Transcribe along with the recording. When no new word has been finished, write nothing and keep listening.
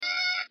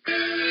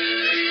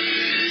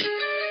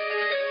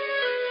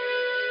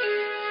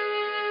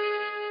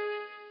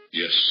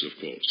Yes, of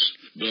course.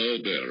 Burl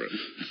Barer.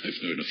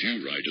 I've known a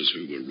few writers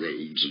who were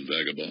rogues and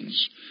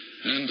vagabonds.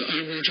 And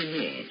I'm Roger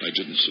Moore. I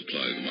didn't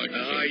supply the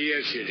microphone.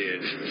 Yes, you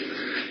did.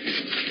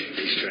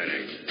 He's trying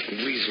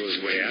to weasel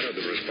his way out of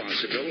the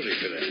responsibility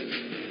for that.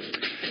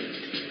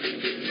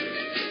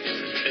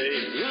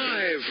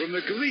 Live from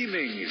the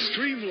gleaming,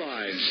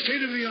 streamlined,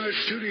 state-of-the-art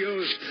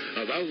studios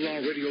of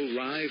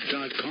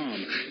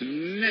OutlawRadioLive.com.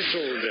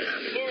 Nestled.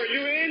 Oh, are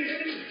you in?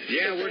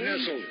 Yeah, we're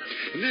nestled.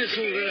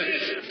 Nestled.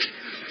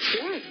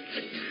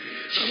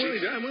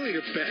 I'm willing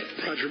to bet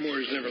Roger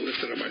Moore's never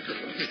lifted a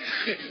microphone.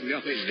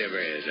 No, he's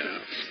never has.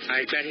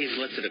 I bet he's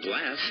lifted a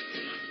glass.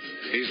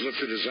 He's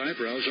lifted his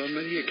eyebrows on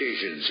many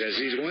occasions. As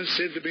he's once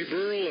said to me,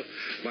 Burl,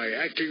 my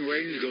acting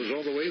range goes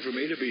all the way from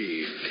A to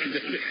B.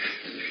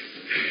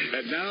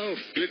 And now,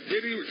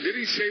 did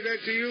he say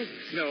that to you?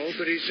 No,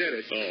 but he said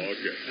it. Oh,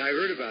 okay. I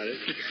heard about it.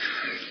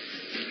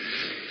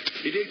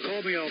 He did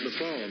call me on the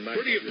phone.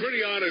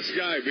 Pretty honest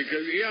guy,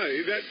 because,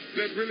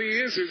 that really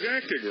is his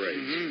acting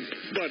range.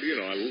 Mm-hmm. But,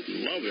 I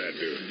love that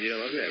dude. Yeah, I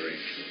love that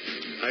range.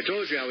 I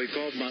told you how he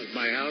called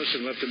my house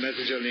and left a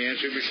message on the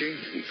answering machine?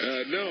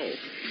 No.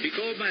 He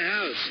called my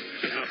house.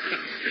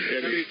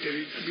 Did he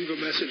leave a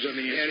message on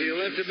the answering machine? And he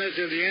left a message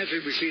on the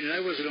answering machine, and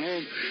I wasn't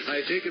home. I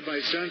had taken my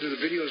son to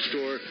the video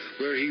store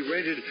where he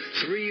rented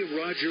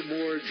 3 Roger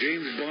Moore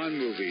James Bond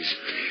movies.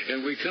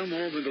 And we come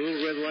home and the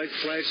little red light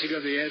flashing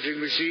on the answering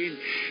machine,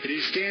 and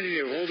he's standing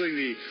there holding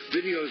the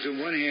videos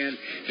in one hand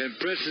and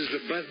presses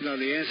the button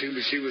on the answering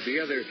machine with the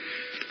other.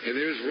 And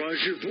there's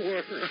Roger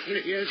Moore on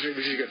the answering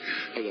machine. He goes,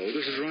 hello,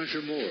 this is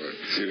Roger Moore.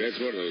 See, that's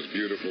one of those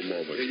beautiful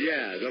moments.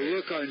 Yeah, the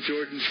look on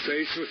Jordan's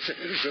face was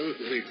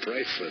absolutely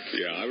priceless.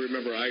 Yeah, I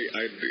remember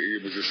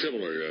it was a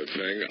similar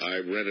thing.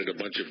 I rented a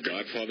bunch of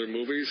Godfather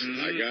movies.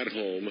 Mm-hmm. I got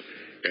home,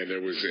 and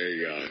there was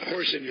a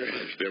horse in your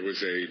head. There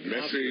was a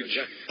message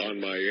on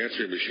my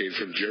answering machine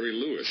from Jerry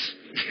Lewis.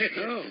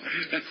 Oh.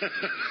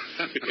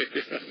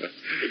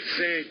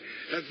 Saying,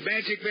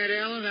 Magic Matt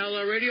Allen,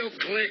 Outlaw Radio,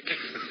 click.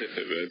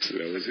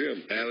 That was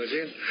him. That was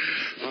him.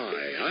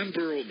 Hi, I'm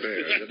Burl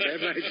Barer. The man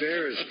right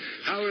there is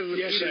Howard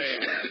Lapidus. Yes, I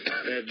am.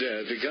 And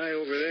the guy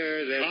over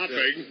there...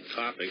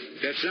 Coughing.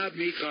 That's not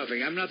me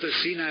coughing. I'm not the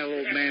senile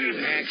old man who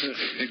hacks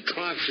and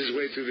coughs his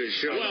way through this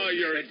show. Well,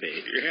 you're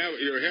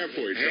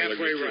halfway.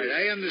 Halfway right.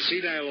 I am the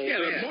senile old man.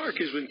 Yeah, Mark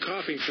has been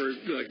coughing for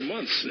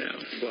months now.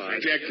 Well,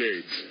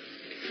 decades.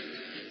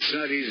 It's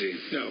not easy.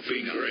 No,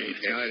 being green.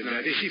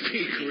 Not easy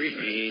being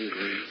green.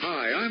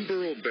 Hi, I'm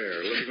Burl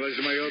Barer, living legend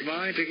of my own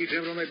mind, taking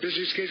time on my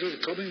busy schedule,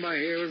 combing my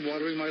hair and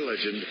watering my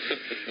legend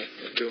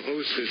to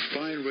host this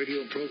fine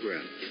radio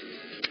program.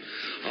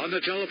 On the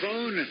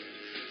telephone,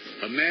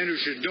 a man who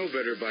should know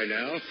better by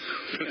now.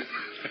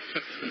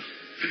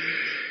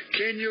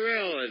 Ken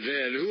Urell,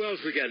 and who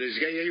else we got? Is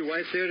your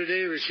wife there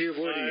today, or is she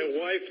avoiding you? My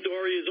wife,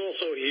 Dory, is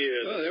also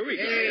here. Oh, there we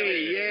go.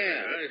 Hey,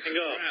 yeah.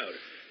 Hang up.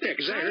 Yeah,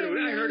 because I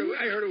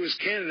heard it was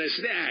Ken, and I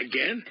said,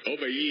 again? Oh,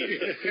 but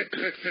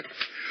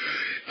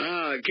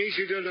in case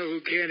you don't know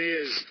who Ken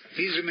is,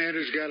 he's a man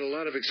who's got a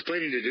lot of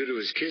explaining to do to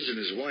his kids and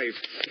his wife.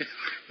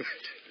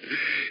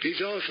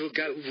 He's also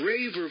got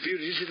rave review.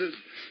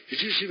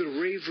 Did you see the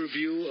rave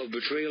review of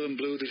Betrayal in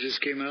Blue that just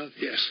came out?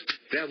 Yes.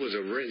 That is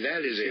a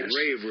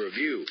rave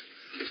review.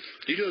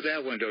 You know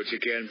that one, don't you,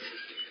 Ken?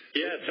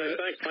 Yes, I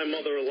thank my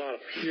mother a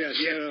lot. Yes,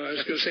 I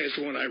was going to say it's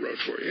the one I wrote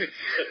for you.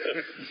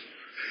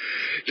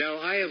 Now,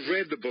 I have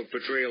read the book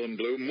Betrayal in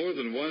Blue more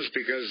than once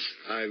because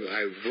I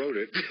wrote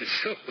it.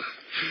 So,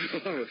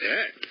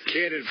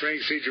 Ken and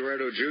Frank C.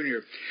 Gerardo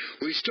Jr.,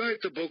 we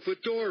start the book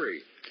with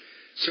Dory.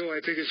 So I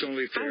think it's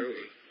only fair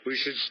we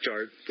should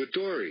start with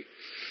Dory.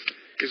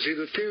 Because, see,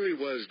 the theory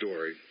was,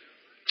 Dory,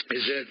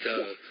 is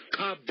that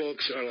cop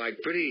books are like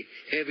pretty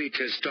heavy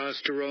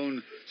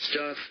testosterone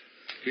stuff,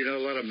 a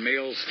lot of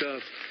male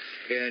stuff.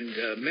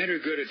 And men are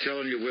good at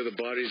telling you where the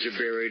bodies are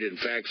buried and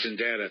facts and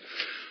data.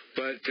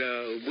 But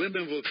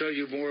women will tell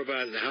you more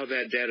about how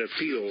that data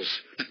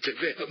feels to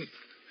them.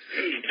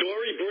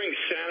 Dory brings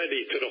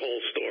sanity to the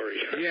whole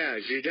story. Yeah,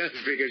 she does,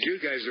 because you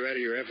guys are out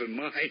of your effing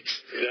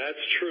minds.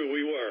 That's true,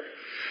 we were.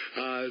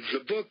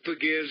 The book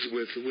begins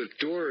with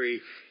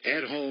Dory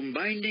at home,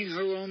 minding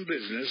her own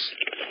business,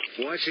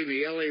 watching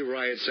the L.A.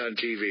 riots on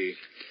TV.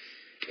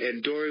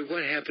 And, Dory,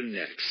 what happened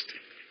next?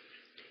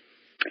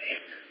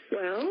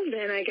 Well,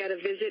 then I got a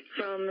visit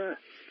from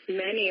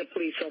many a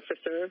police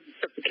officer,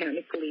 Suffolk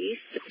County Police,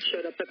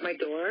 showed up at my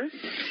door.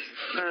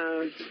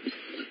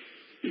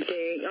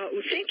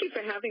 Thank you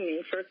for having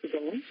me, first of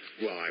all.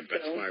 Well,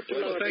 that's my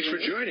pleasure. Well, thanks for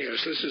joining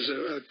us. This is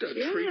a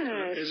treat.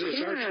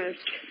 Yes.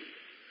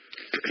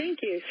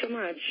 Thank you so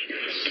much.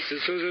 So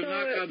there's a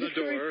knock on the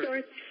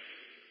door.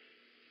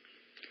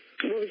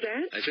 What was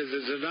that? I said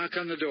there's a knock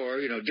on the door.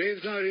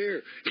 Dave's not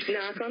here.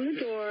 Knock on the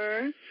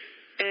door.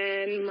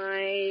 And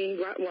my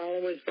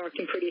Rottweiler was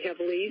barking pretty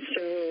heavily,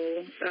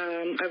 so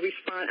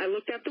I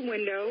looked out the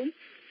window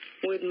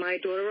with my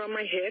daughter on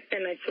my hip,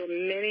 and I saw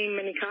many,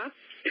 many cops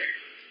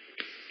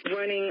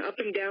running up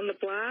and down the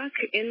block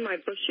in my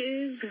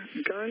bushes,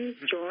 guns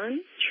drawn,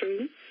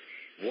 true.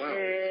 Wow.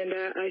 And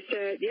I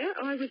said,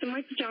 I was in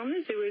my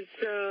pajamas. It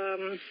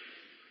was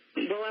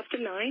well after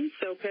 9,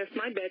 so past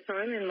my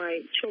bedtime and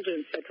my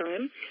children's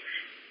bedtime.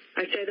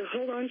 I said,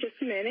 hold on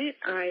just a minute.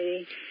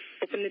 I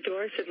opened the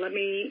door. I said, let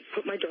me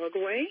put my dog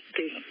away.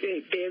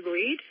 They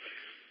agreed,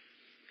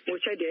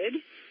 which I did.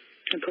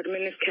 I put him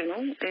in his kennel,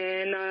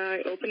 and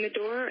I opened the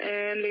door,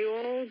 and they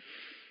all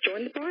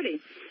joined the party.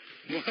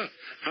 Wow,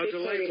 how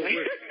delightful.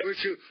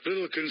 Weren't you a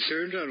little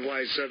concerned on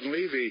why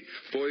suddenly the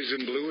boys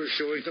in blue are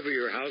showing up at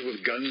your house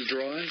with guns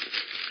drawn?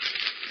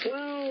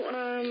 Well,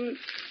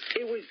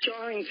 it was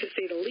jarring to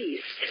say the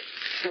least.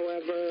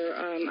 However,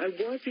 I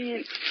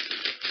wasn't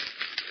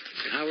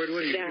Howard,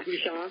 what do you that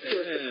shocked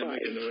or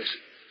surprised.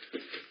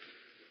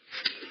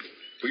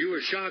 Well, you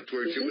were shocked,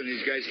 weren't you, when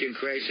these guys came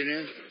crashing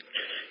in?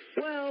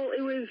 Well,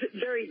 it was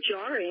very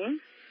jarring.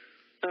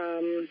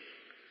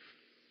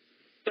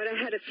 But I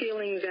had a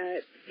feeling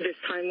that this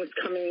time was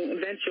coming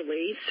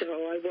eventually, so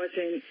I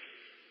wasn't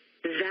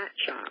that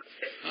shocked.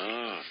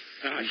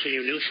 So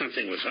you knew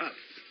something was up.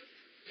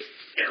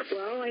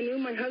 Well, I knew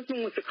my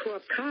husband was a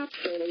corrupt cop,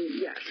 so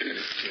yes.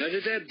 Now,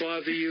 did that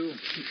bother you?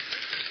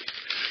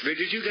 I mean,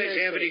 did you guys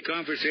have any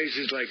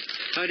conversations like,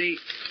 honey,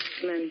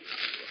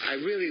 I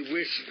really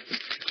wish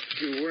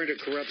you weren't a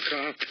corrupt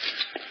cop?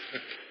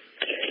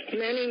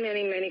 Many,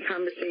 many, many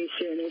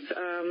conversations.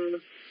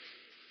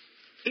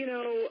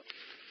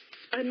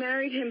 I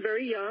married him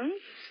very young,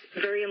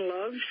 very in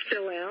love,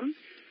 still am.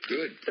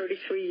 Good.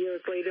 33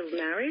 years later of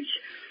marriage.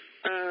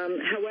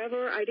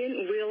 However, I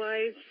didn't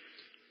realize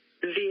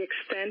the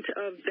extent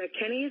of that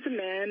Kenny is a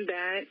man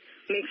that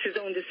makes his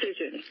own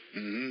decisions.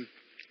 Mm-hmm.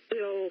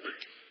 He'll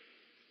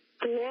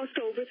gloss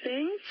over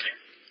things,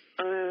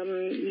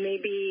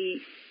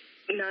 maybe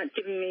not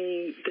giving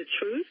me the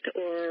truth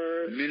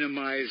or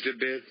minimized a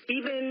bit.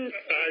 Even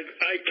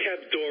I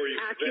kept Dory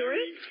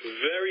accurate?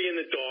 very in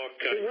the dark.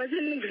 It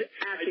wasn't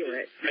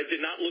accurate. I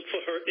did not look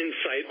for her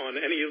insight on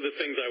any of the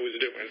things I was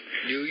doing.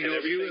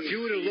 If you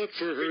were to look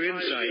for her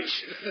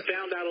insights,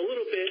 found out a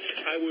little bit,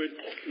 I would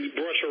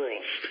brush her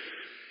off.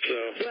 So.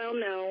 Well,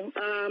 no.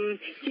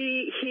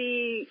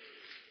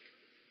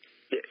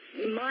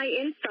 My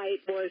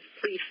insight was,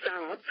 please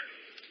stop.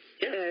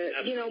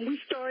 We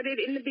started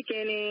in the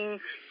beginning.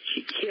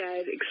 He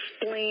had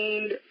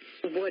explained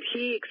what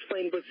he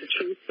explained was the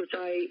truth, which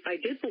I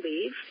did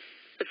believe,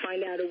 to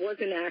find out it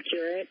wasn't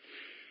accurate.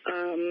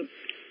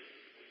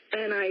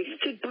 And I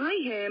stood by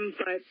him,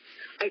 but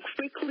I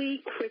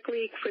quickly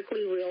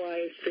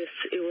realized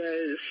it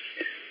was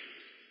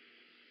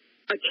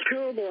a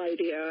terrible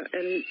idea,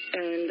 and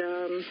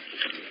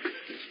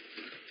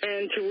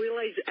to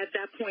realize at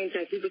that point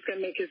that he was going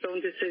to make his own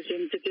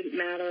decisions, it didn't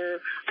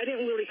matter. I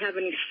didn't really have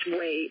any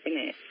sway in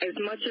it. As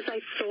much as I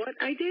thought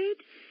I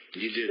did,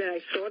 that I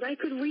thought I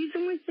could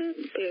reason with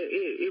it,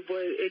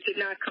 it did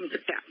not come to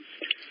pass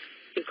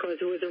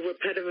because it was a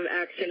repetitive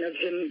action of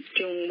him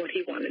doing what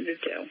he wanted to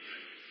do.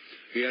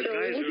 Yeah, so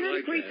it was not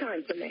a great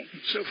time for me.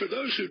 So for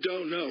those who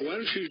don't know, why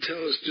don't you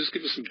just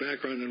give us some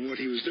background on what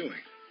he was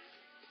doing?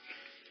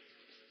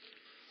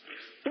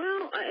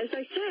 Well, as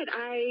I said,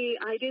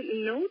 I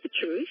didn't know the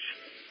truth.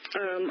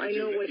 I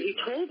know what he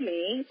told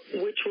me,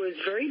 which was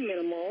very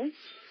minimal,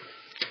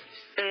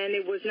 and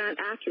it was not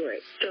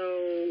accurate.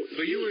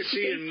 But you were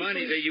seeing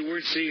money that you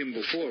weren't seeing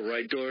before,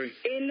 right, Dory?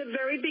 In the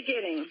very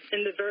beginning,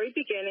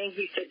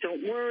 he said,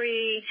 "Don't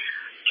worry,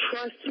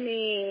 trust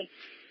me."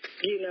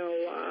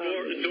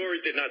 Dory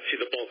did not see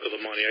the bulk of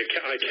the money. I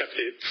kept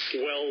it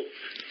well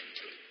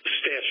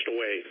stashed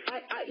away.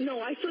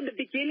 I saw the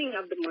beginning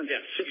of the money.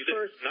 Yes,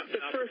 the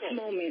first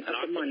moment of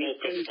the money. Not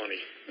the bulk of money.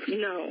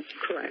 No,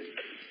 correct.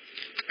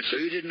 So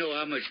you didn't know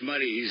how much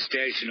money he's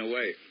stashing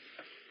away.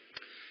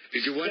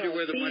 Did you wonder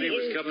where the money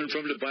was coming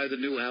from to buy the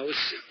new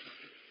house?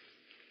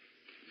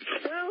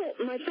 Well,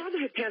 my father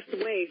had passed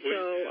away,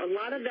 so a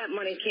lot of that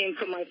money came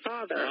from my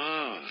father.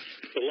 A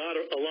lot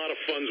of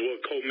funds were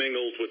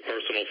commingled with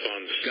personal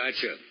funds.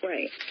 Gotcha.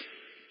 Right.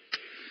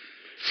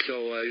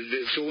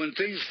 So when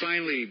things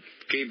finally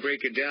came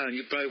breaking down,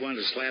 you probably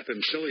wanted to slap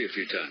him silly a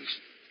few times.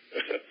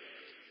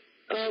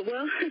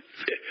 Well,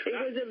 it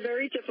was a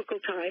very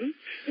difficult time.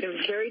 But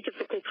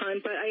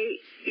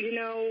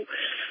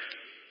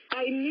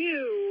I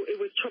knew it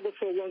was trouble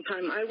for a long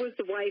time. I was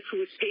the wife who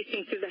was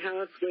pacing through the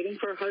house waiting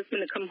for her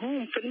husband to come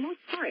home for the most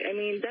part. I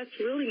mean, that's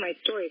really my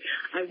story.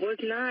 I was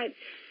not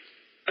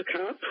a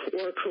cop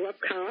or a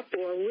corrupt cop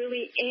or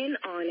really in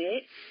on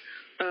it.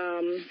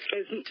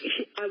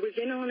 I was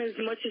in on as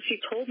much as he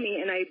told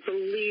me, and I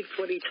believed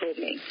what he told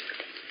me.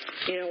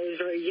 I was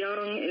very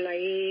young and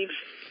naive.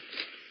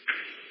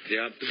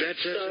 Yeah,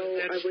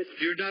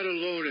 you're not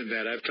alone in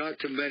that. I've talked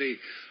to many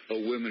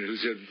women who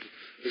said,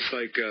 it's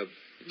like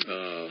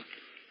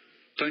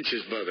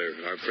Punch's mother,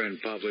 our friend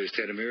Pavle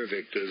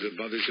Stanimirovic, the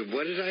mother said,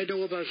 what did I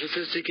know about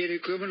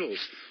sophisticated criminals?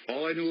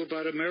 All I knew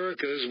about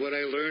America is what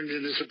I learned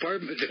in this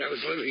apartment that I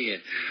was living in.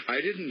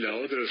 I didn't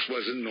know that this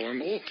wasn't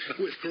normal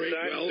with great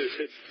wealth.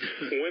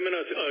 Women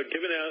are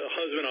giving a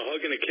husband a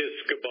hug and a kiss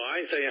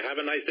goodbye, saying, have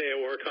a nice day at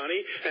work,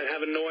 honey, and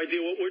having no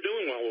idea what we're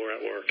doing while we're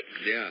at work.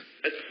 Yeah.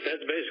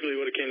 That's basically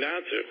what it came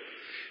down to.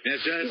 He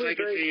was very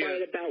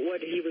quiet about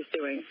what he was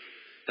doing.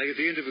 Like at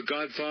the end of The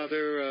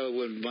Godfather,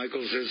 when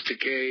Michael says to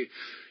Kay,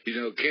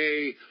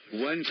 Kay,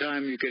 one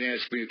time you can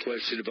ask me a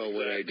question about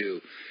what I do.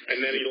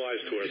 And then he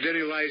lies to her. Then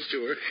he lies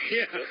to her.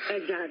 Yeah.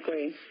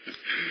 Exactly.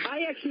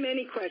 I asked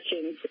many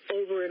questions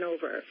over and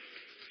over,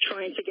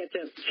 trying to get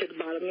to the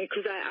bottom of it,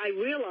 because I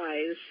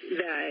realized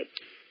that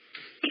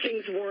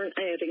things weren't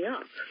adding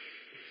up.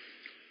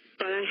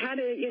 But I had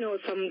to,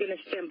 if I'm going to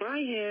stand by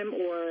him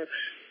or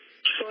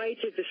try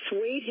to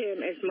dissuade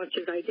him as much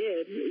as I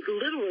did,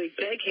 literally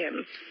beg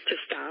him to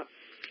stop,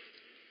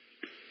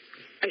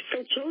 I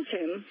still chose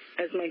him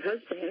as my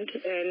husband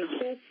and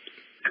hope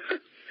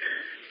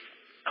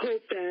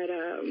that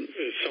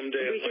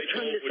someday we could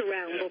turn this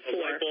around before.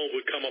 A light bulb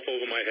would come up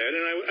over my head,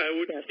 and I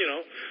would, yes.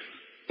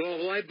 Well,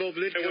 the light bulb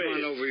did come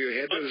on over your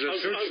head. There was a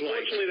searchlight.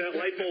 Unfortunately, that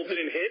light bulb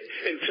didn't hit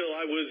until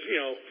I was,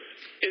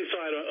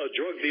 inside a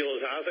drug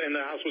dealer's house, and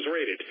the house was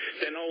raided.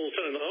 Then all of a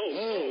sudden,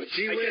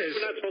 gee I whiz. guess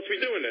we're not supposed to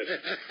be doing this.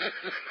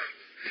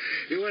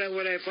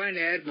 What I find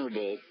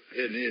admirable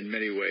in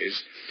many ways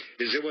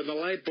is that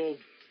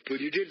when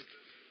you did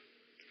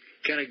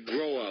kind of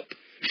grow up,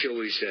 shall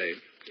we say,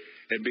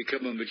 and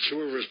become a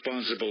mature,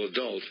 responsible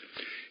adult,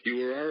 you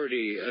were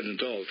already an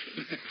adult,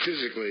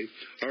 physically,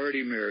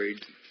 already married,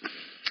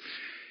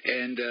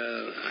 and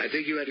I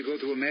think you had to go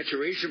through a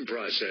maturation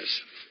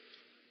process.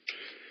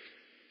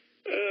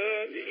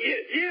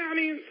 I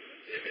mean,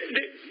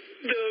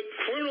 the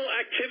criminal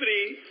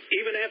activity,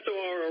 even after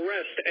our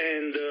arrest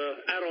and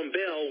out on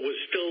bail, was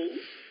still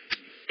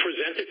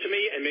presented to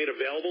me and made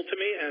available to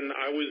me, and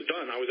I was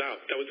done. I was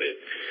out. That was it.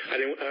 I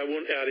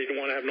didn't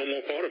want to have no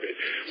more part of it,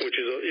 which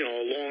is a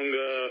long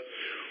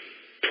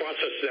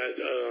process that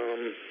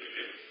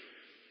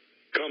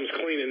comes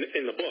clean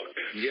in the book.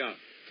 Yeah.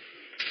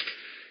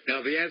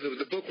 Now,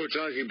 the book we're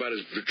talking about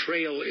is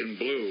Betrayal in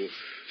Blue,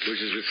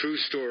 which is a true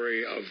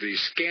story of the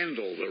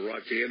scandal that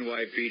rocked the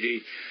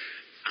NYPD.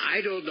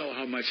 I don't know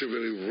how much it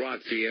really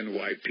rocked the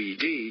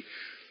NYPD,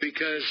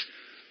 because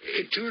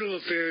internal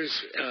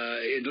affairs,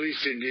 at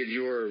least in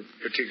your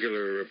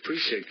particular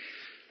precinct,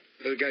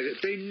 the guys,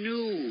 they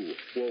knew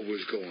what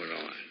was going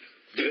on.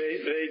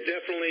 They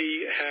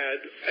definitely had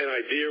an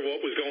idea what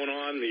was going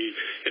on. The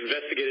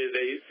investigator,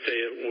 they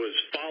was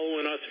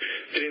following us.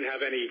 They didn't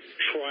have any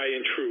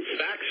try-and-true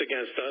facts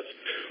against us,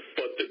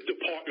 but the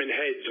department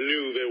heads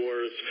knew there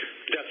was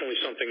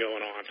definitely something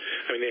going on.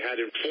 I mean, they had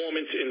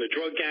informants in the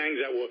drug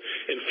gangs that were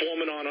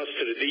informing on us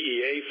to the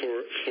DEA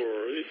for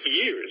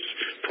years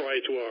prior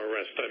to our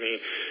arrest. I mean,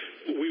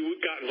 we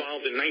got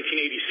involved in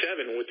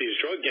 1987 with these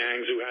drug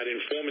gangs who had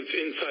informants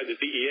inside the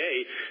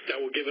DEA that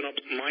were giving up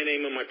my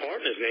name and my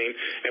partner's name,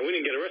 and we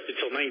didn't get arrested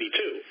till 92.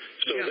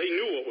 So They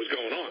knew what was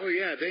going on. Oh,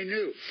 yeah, they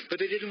knew.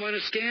 But they didn't want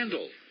a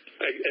scandal.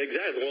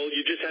 Exactly. Well,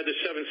 you just had the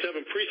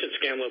 7-7 precinct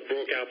scandal that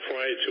broke out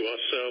prior to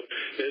us, so,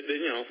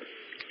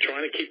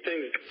 trying to keep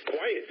things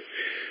quiet.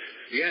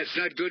 Yeah, it's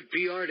not good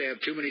PR to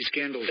have too many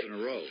scandals in a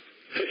row.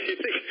 You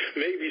think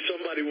maybe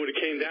somebody would have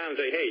came down and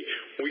say, hey,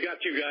 we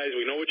got you guys,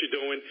 we know what you're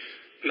doing,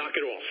 knock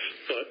it off.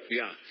 But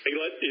they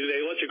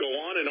let you go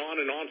on and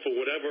on and on for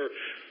whatever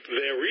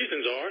their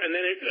reasons are, and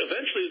then it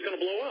eventually is going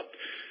to blow up.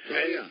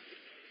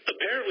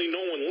 Apparently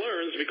no one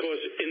learns, because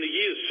in the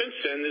years since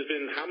then there's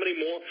been how many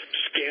more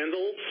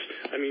scandals?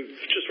 I mean,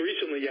 just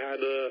recently you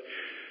had the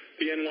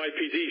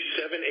NYPD,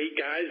 7-8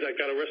 guys that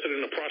got arrested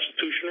in a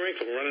prostitution ring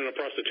for running a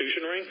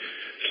prostitution ring.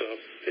 So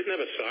it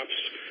never stops.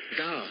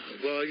 Oh,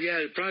 well, yeah,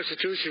 the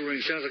prostitution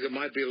ring sounds like it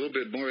might be a little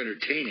bit more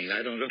entertaining.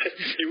 I don't know.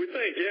 You would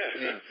think,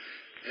 yeah.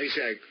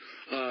 Exactly.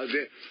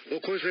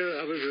 Of course,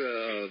 I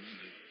was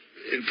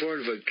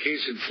informed of a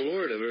case in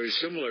Florida, very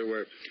similar,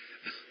 where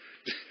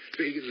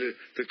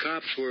the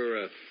cops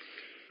were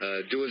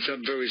doing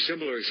something very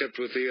similar, except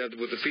with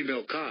the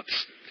female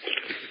cops.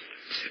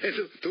 And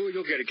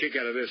you'll get a kick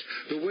out of this.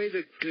 The way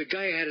the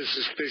guy had a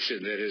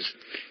suspicion that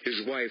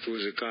his wife, who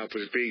was a cop,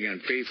 was being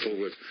unfaithful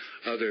with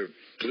other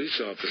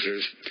police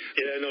officers.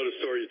 Yeah, I know the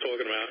story you're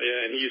talking about.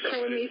 Yeah, and he used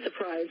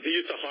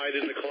to hide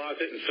in the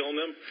closet and film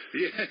them.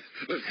 Yeah,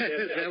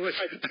 that was.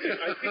 I think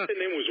the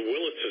name was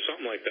Willis or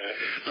something like that.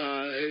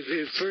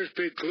 His first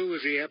big clue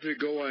was he happened to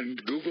go on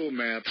Google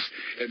Maps,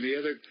 and the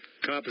other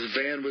cop's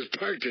van was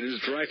parked in his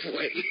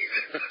driveway.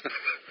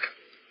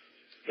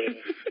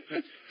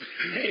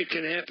 It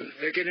can happen.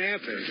 It can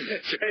happen.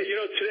 Hey,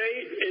 today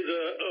is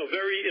a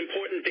very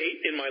important date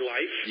in my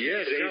life.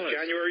 Yes, today is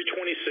January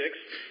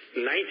 26th,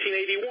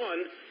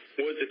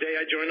 1981 was the day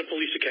I joined the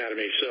police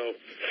academy. So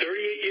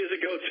 38 years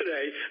ago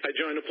today, I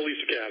joined the police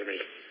academy.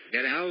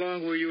 And how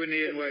long were you in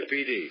the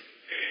NYPD?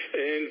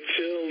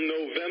 Until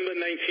November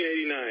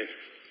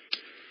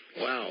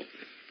 1989. Wow.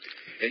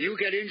 And you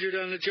got injured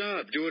on the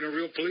job doing a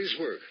real police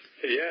work.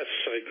 Yes,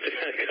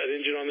 I got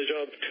injured on the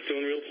job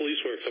doing real police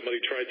work.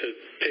 Somebody tried to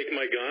take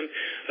my gun,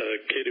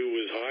 a kid who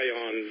was high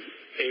on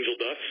angel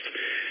dust,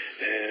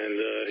 and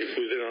he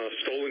was in a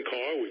stolen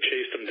car. We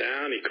chased him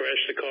down. He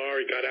crashed the car.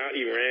 He got out.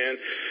 He ran.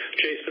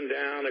 Chased him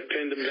down. I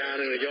pinned him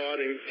down in the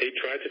yard, and he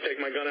tried to take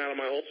my gun out of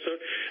my holster,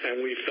 and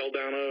we fell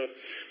down a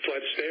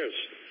flight of stairs.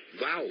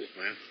 Wow.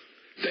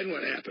 Then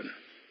what happened?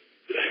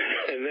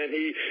 And then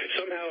he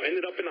somehow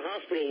ended up in the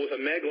hospital with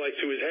a mag light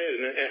to his head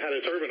and had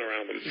a turban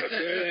around him.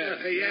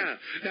 Yeah.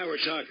 Now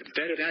we're talking.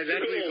 That's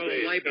what you call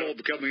a light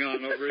bulb coming on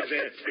over his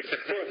head.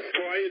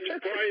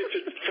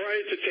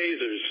 prior to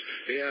tasers.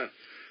 Yeah.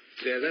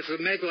 Yeah, that's the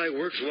mag light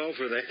works well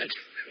for that.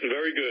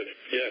 Very good,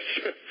 yes.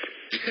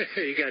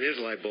 He got his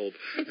light bulb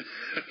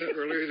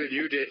earlier than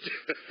you did.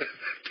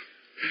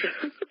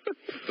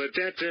 But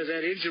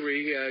that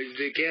injury,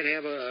 they can't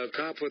have a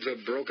cop with a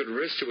broken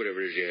wrist or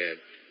whatever it is you had.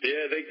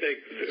 Yeah, they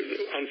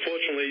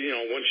unfortunately,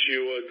 once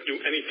you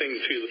do anything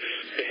to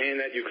the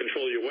hand that you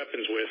control your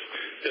weapons with,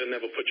 they'll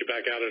never put you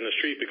back out in the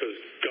street because,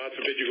 God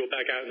forbid, you go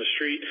back out in the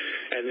street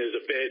and there's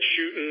a bad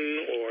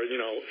shooting or,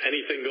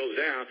 anything goes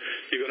down,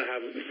 you're going to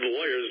have the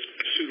lawyers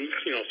sue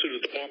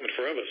the department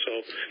forever.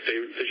 So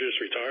they just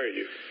retire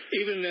you.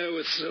 Even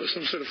with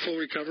some sort of full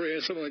recovery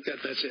or something like that,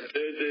 that's it?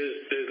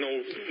 There's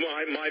no,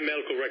 my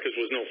medical records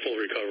was no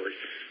full recovery.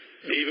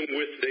 Even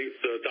with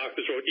the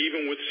doctors wrote,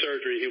 even with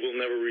surgery, he will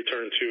never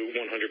return to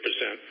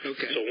 100%.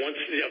 Okay. So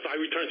if I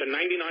return to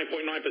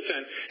 99.9%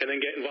 and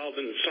then get involved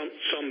in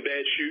some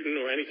bad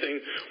shooting or anything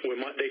where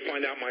they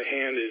find out my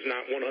hand is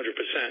not 100%,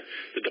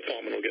 the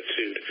department will get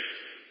sued.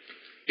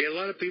 Yeah, a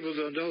lot of people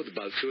don't know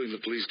about suing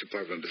the police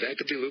department, but that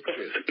could be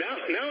lucrative. Now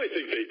I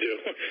think they do.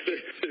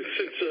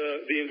 Since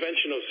the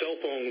invention of cell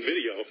phone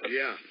video.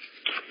 Yeah.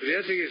 The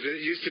other thing is, there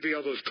used to be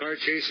all those car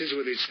chases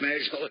where they'd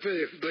smash all of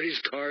everybody's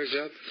cars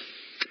up.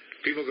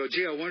 People go,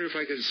 gee, I wonder if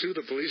I can sue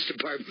the police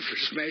department for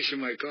smashing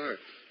my car.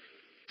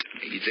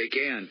 They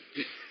can.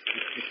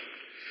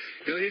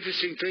 The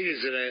interesting thing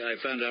is that I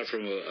found out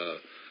from a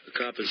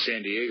cop in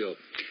San Diego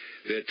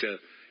that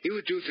he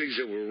would do things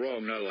that were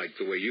wrong, not like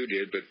the way you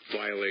did, but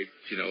violate,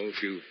 a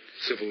few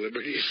civil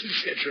liberties,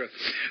 etc.,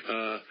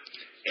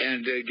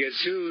 and get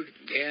sued,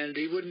 and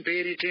he wouldn't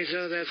pay any attention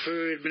to that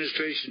for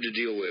administration to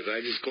deal with.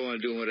 I just go on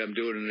doing what I'm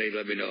doing, and they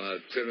let me know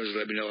how. Sometimes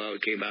let me know how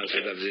it came out.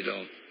 Sometimes they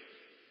don't.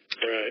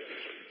 Right.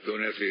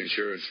 Going after the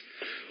insurance.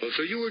 Well,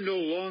 so you were no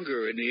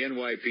longer in the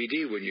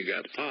NYPD when you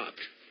got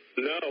popped.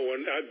 No,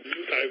 and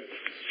I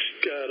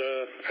got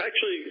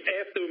actually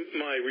after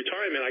my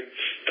retirement, I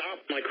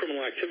stopped my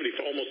criminal activity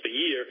for almost a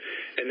year,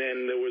 and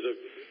then there was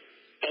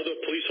other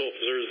police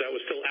officers that was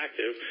still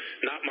active,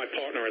 not my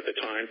partner at the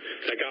time,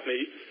 that got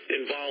me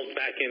involved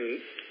back in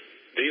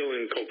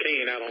dealing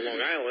cocaine out on Long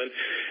Island,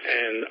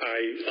 and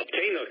I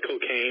obtained that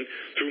cocaine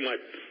through my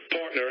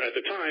partner at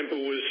the time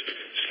who was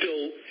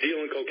still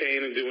dealing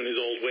cocaine and doing his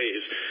old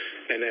ways.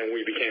 And then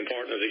we became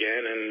partners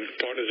again and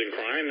partners in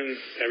crime, and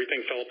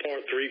everything fell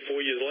apart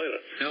 3-4 years later.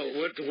 Now,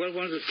 what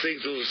one of the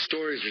things, those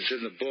stories that's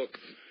in the book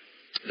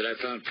that I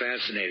found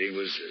fascinating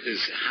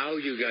is how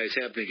you guys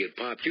happened to get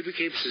popped. You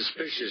became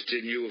suspicious,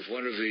 didn't you, of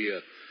one of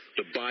the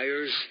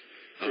buyers?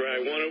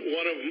 Right.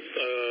 One of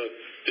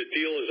the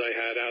dealers I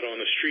had out on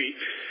the street,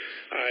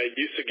 I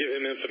used to give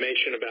him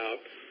information about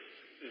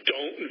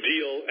don't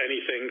deal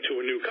anything to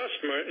a new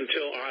customer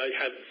until I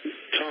have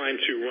time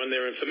to run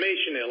their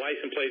information, their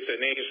license plates, their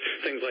names,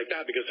 things like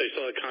that, because they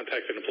still had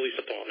contact in the police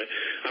department.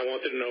 I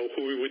wanted to know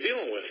who we were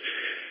dealing with.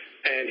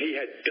 And he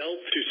had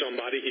dealt to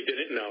somebody he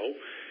didn't know,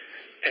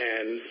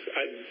 and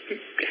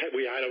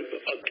we had a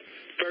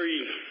very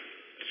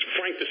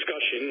frank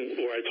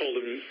discussion where I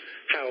told him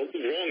how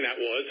wrong that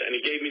was, and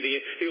he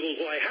goes,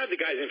 well, I have the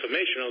guy's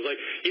information. I was like,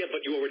 yeah,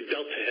 but you already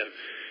dealt to him.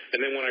 And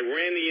then when I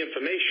ran the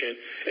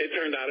information, it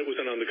turned out it was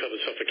an undercover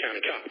Suffolk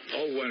County cop.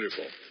 Oh,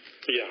 wonderful.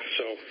 Yeah,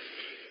 so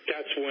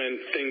that's when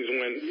things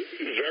went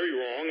very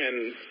wrong, and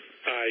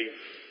I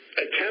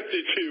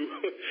attempted to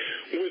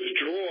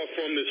withdraw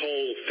from this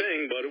whole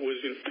thing, but it was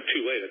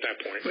too late at that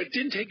point. But it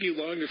didn't take you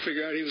long to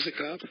figure out he was a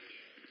cop?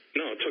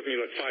 No, it took me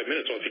like 5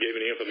 minutes once he gave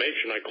me the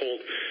information. I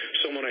called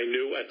someone I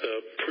knew at the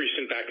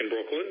precinct back in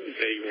Brooklyn.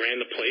 They ran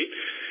the plate,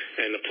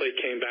 and the plate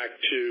came back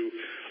to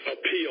a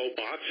P.O.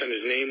 box, and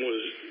his name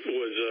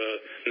was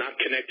not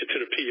connected to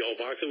the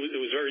P.O. box.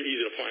 It was very easy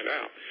to find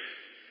out.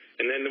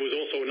 And then there was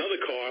also another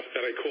car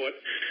that I caught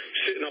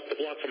sitting up the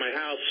block from my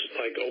house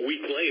like a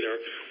week later,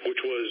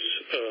 which was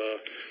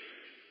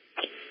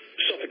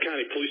Suffolk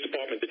County Police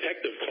Department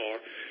detective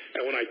car.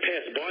 And when I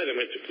passed by them,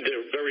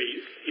 they're very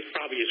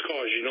obvious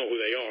cars. You know who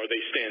they are.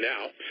 They stand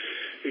out.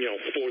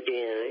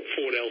 Four-door,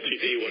 Ford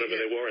LTD, whatever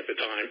they were at the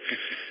time.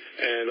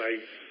 And I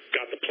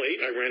got the plate.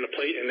 I ran the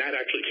plate, and that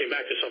actually came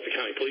back to Suffolk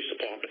County Police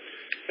Department.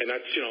 And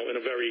that's, in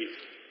a very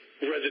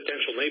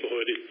residential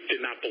neighborhood. It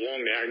did not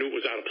belong there. I knew it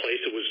was out of place.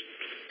 It was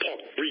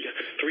parked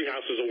three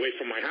houses away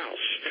from my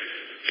house.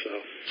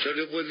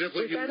 Was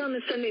that on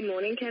the Sunday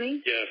morning,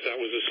 Kenny? Yes, that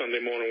was the Sunday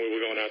morning we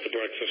were going out to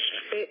breakfast.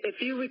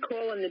 If you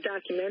recall in the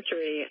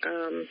documentary,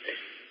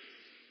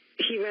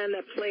 he ran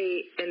that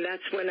plate, and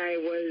that's when I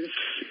was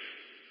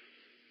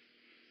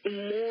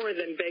more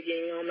than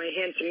begging on my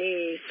hands and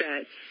knees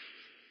that,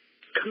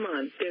 come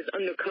on, there's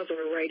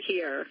undercover right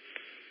here.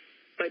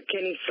 But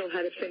Kenny still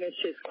had to finish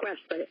his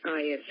quest,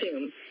 I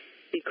assume,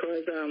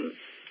 because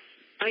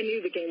I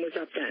knew the game was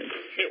up then.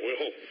 Yeah,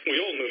 we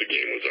all knew the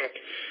game was up.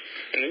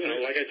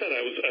 And, like I said,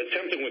 I was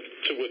attempting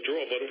to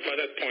withdraw, but by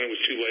that point it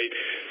was too late.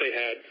 They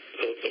had,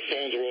 the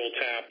phones were all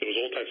tapped. There was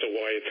all types of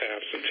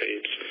wiretaps and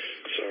tapes.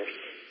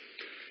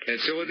 And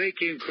so when they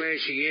came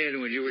crashing in,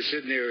 when you were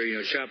sitting there,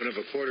 chopping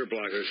up a quarter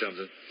block or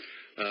something,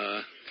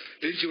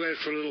 didn't you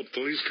ask for a little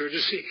police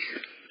courtesy?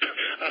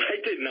 I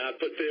did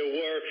not, but there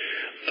were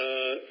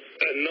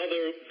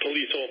another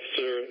police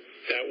officer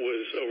that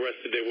was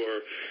arrested.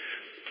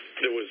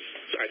 There was,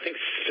 I think,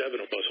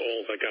 7 of us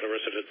all that got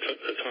arrested at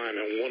the time,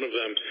 and one of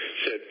them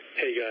said,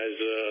 "Hey guys,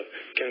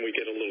 can we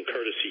get a little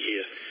courtesy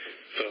here?"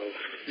 So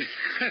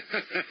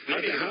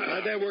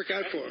how'd that work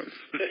out for him?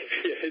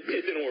 Yeah, it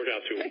didn't work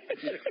out too well.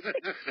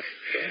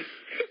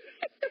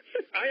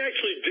 I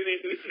actually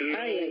didn't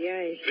know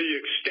the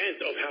extent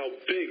of how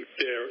big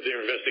their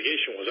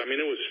investigation was. I mean,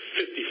 it was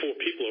 54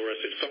 people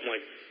arrested, something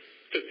like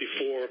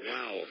 54.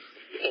 Wow.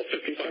 Or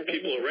 55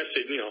 people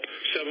arrested,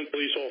 7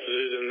 police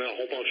officers and a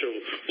whole bunch of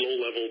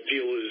low-level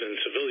dealers and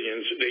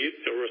civilians. They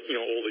arrest,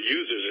 all the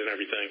users and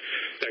everything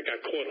that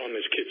got caught on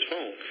this kid's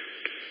phone.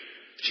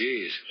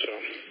 Jeez. So,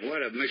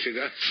 what a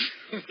Michigan.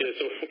 Yeah,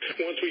 so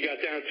once we got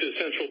down to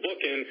central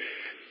booking,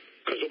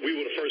 because we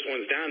were the first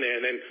ones down there,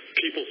 and then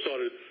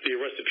the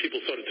arrested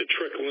people started to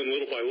trickle in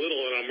little by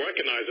little, and I'm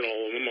recognizing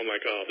all of them. I'm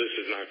like, oh, this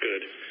is not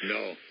good.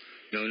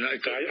 No, not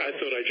good. I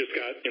thought I just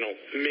got,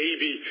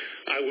 maybe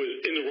I was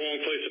in the wrong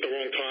place at the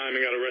wrong time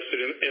and got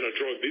arrested in a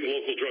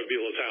local drug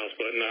dealer's house,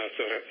 but no, that's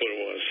not what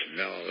it was.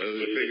 No, it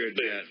was bigger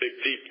than that. Big,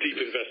 deep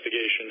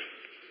investigation.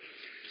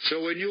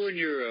 So when you and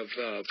your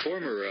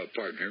former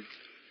partner,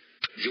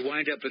 did you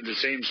wind up in the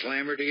same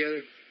slammer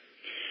together?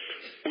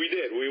 We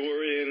did. We were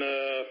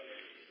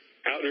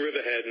out in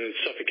Riverhead in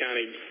Suffolk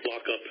County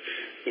lockup.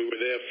 We were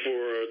there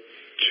for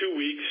 2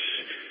 weeks,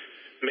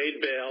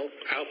 made bail,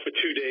 out for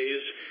 2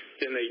 days.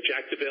 Then they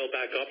jacked the bail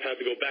back up, had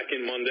to go back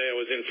in Monday. I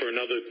was in for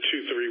another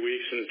 2-3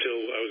 weeks until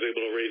I was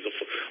able to raise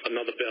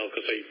another bail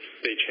because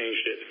they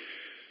changed it.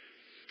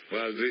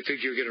 Well, they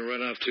think you're going to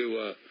run off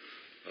to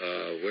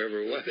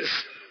wherever it was,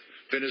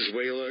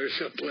 Venezuela or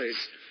someplace,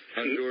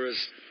 Honduras.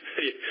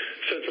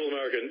 Central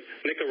America,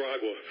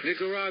 Nicaragua.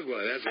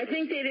 I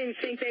think they didn't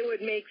think they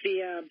would make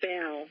the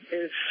bail.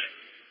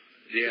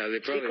 Yeah, they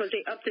probably... Because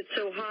they upped it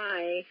so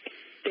high,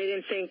 they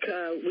didn't think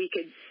we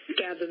could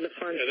gather the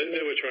funds. Yeah,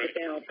 they were trying.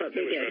 They were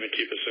trying to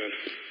keep us in.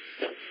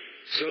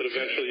 But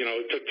eventually,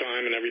 it took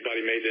time, and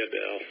everybody made their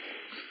bail.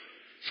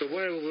 So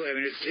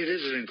it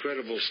is an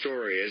incredible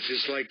story. It's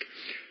just like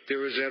there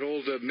was that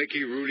old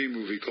Mickey Rooney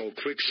movie called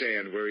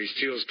Quicksand, where he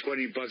steals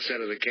 $20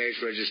 out of the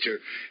cash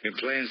register and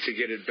plans to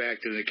get it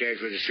back to the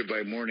cash register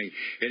by morning,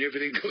 and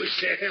everything goes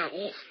to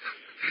hell.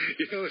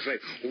 It's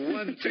like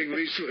one thing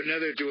leads to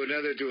another,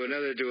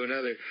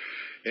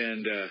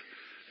 and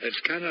it's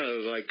kind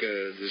of like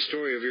the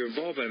story of your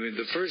involvement. I mean,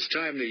 the first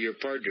time that your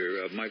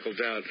partner, Michael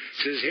Dowd,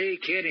 says, "Hey,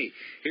 Kenny,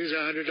 here's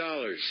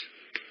 $100."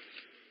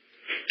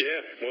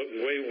 Yeah,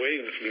 way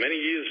many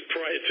years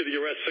prior to the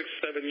arrest,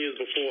 6-7 years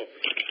before.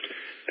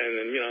 And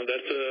then,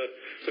 that's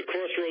the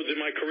crossroads in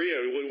my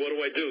career. What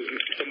do I do?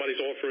 Somebody's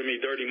offering me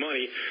dirty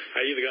money. I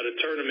either got to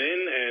turn them in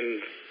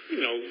and,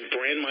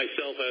 brand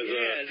myself as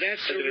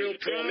that's the real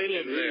problem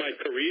and ruin my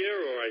career,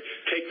 or I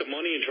take the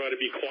money and try to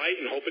be quiet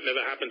and hope it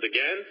never happens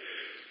again.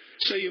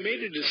 So you made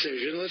a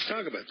decision. Let's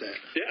talk about that.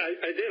 Yeah,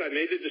 I did. I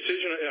made the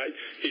decision.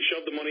 He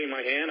shoved the money in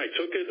my hand. I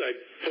took it. I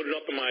put it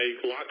up in my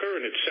locker,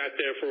 and it sat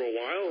there for a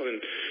while. And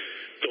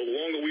the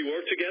longer we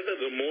worked together,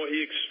 the more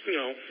he,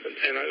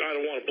 and I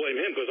don't want to blame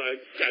him because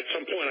at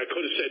some point I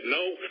could have said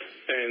no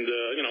and,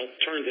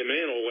 turned him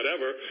in or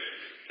whatever.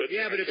 But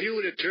if you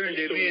would have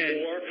turned him in.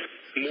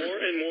 More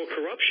and more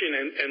corruption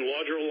and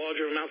larger and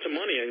larger amounts of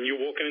money. And you're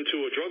walking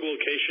into a drug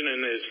location and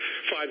there's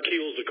 5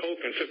 kilos of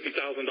coke and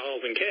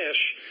 $50,000 in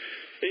cash.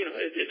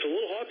 It's a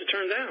little hard to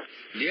turn down.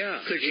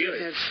 Yeah. Could you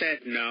have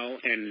said no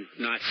and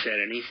not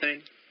said anything?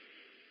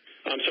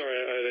 I'm sorry,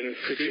 I didn't.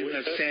 Could you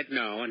have said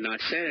no and not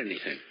said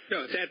anything?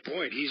 No, at that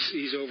point, he's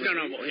over.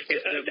 No. At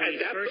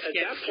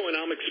that point,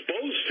 I'm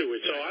exposed to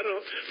it. So I don't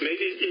know.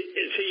 Maybe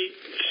is he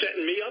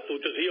setting me up?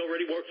 Does he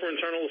already work for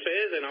Internal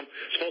Affairs and I'm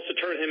supposed to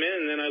turn him in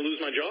and then I lose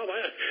my job?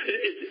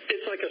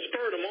 It's like a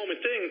spur-of-the-moment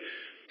thing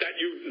that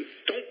you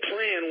don't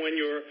plan when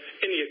you're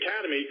in the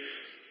academy.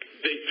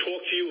 They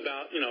talk to you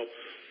about,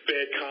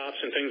 bad cops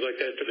and things like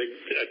that.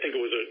 I think it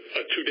was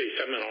a 2-day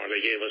seminar they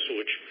gave us,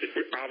 which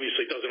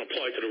obviously doesn't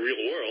apply to the real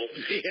world.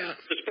 Yeah.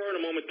 The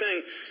spur-of-the-moment thing,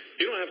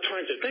 you don't have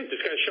time to think. This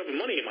guy's shoving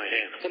money in my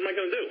hand. What am I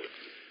going to do?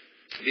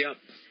 Yep.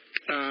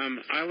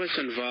 I was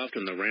involved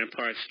in the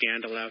Rampart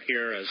scandal out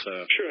here as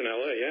a... Sure, in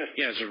L.A., yeah.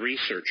 Yeah, as a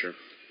researcher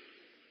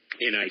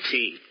in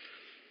IT.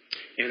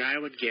 And I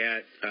would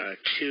get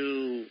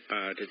the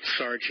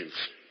sergeants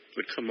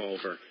would come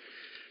over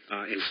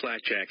in flat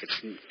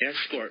jackets and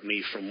escort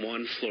me from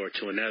one floor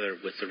to another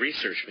with the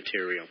research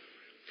material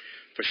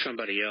for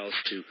somebody else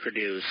to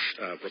produce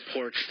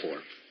reports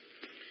for.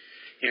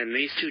 And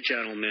these 2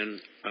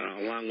 gentlemen,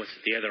 along with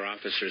the other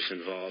officers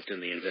involved in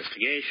the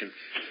investigation,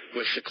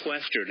 were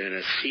sequestered in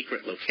a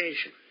secret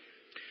location.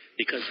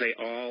 because they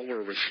all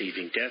were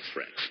receiving death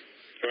threats.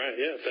 Right,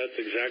 yeah, that's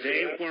exactly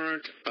They that.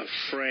 weren't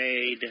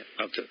afraid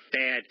of the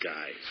bad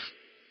guys.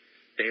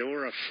 They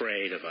were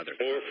afraid of other Or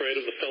cops. afraid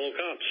of the fellow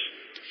cops.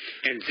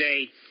 And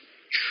they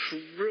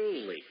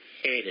truly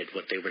hated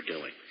what they were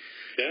doing.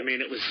 Yeah. I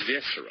mean, it was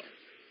visceral.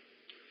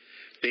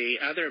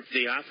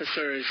 The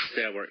officers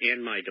that were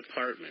in my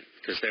department,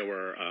 because there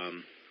were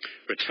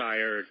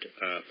retired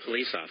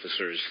police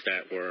officers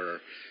that were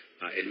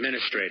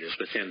administrators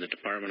within the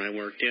department I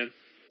worked in,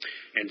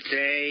 and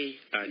they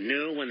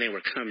knew when they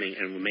were coming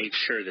and made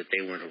sure that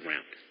they weren't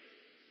around.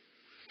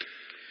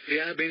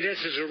 Yeah, I mean,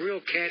 this is a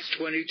real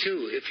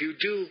catch-22. If you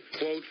do,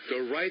 quote,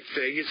 the right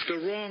thing, it's the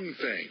wrong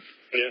thing.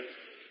 Yeah.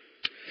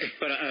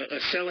 But a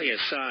silly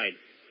aside,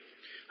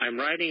 I'm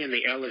riding in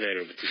the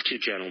elevator with these two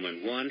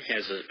gentlemen. One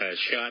has a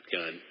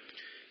shotgun.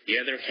 The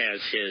other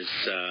has his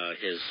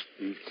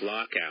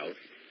Glock out.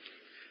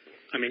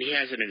 I mean, he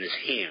has it in his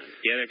hand.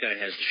 The other guy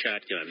has the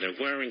shotgun. They're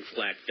wearing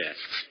flak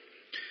vests.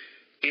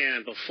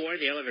 And before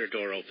the elevator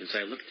door opens,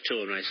 I looked at the two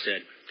of them and I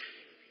said,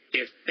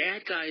 if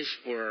bad guys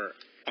were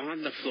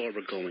on the floor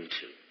we're going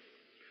to,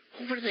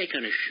 who were they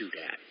going to shoot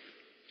at?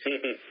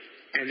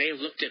 And they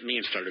looked at me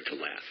and started to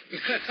laugh.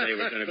 They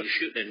were going to be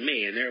shooting at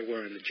me, and they're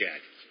wearing the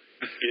jacket.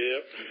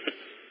 Yep.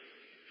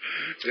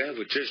 That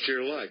was just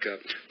your luck.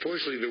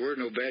 Fortunately, there were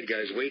no bad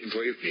guys waiting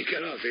for you when you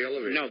got off the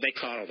elevator. No, they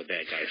caught all the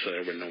bad guys, so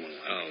there was no one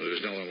left. Oh, there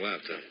was no one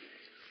left.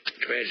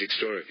 Tragic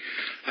story.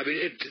 I mean,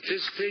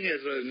 this thing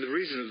is, the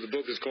reason the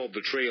book is called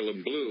Betrayal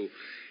in Blue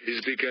is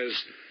because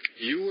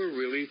you were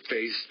really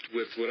faced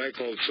with what I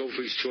called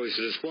Sophie's Choice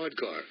in a squad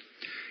car.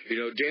 You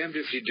know, damned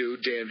if you do,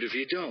 damned if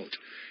you don't.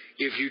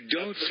 If you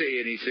don't say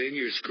anything,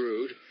 you're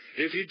screwed.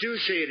 And if you do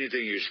say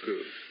anything, you're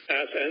screwed.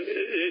 And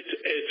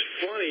it's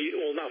funny,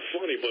 well, not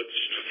funny, but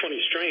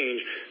funny, strange,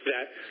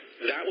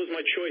 that was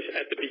my choice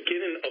at the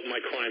beginning of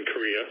my crime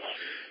career.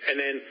 And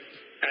then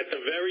at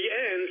the very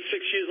end,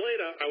 6 years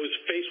later, I was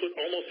faced with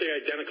almost the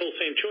identical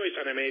same choice,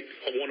 and I made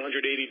a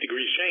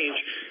 180-degree change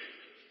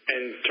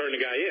and turned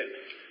the guy in.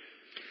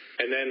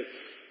 And then,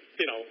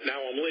 you know, now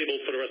I'm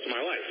labeled for the rest of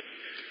my life.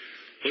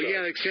 Well,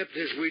 yeah, except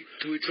as we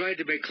tried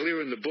to make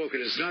clear in the book,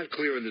 and it's not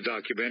clear in the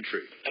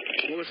documentary.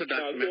 What was the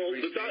documentary?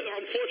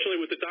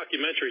 Unfortunately, with the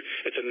documentary,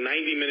 it's a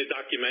 90-minute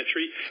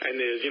documentary, and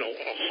there's,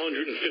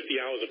 150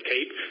 hours of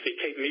tape. They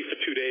tape me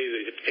for 2 days.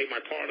 They tape my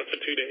partner for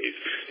 2 days.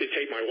 They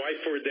tape my wife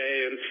for a day,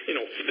 and,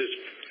 there's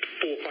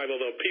 4 or 5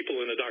 other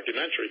people in the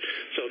documentary.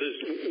 So there's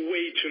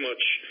way too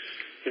much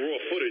raw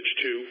footage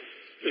to,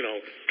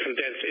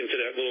 condense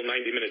into that little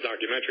 90-minute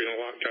documentary, and a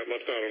lot got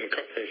left out on the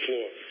cutting room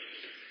floor.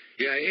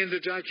 Yeah, in the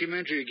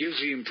documentary, it gives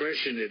the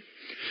impression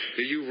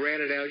that you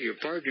ratted out your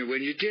partner when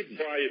you didn't.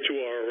 Prior to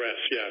our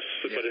arrest, yes.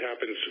 Yeah. But it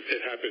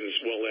happens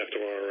well after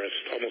our arrest,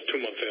 almost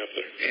 2 months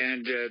after.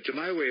 And to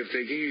my way of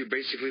thinking,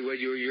 basically what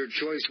your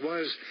choice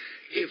was,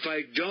 if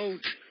I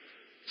don't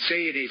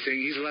say anything,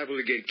 he's liable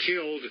to get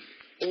killed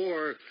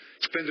or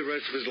spend the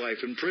rest of his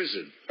life in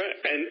prison. Right.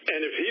 And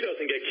if he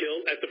doesn't get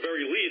killed, at the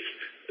very least,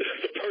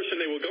 the person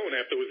they were going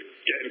after was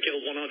getting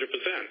killed 100%.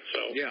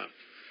 So yeah.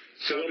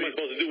 So what am I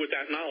supposed to do with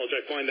that knowledge?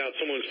 I find out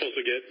someone's supposed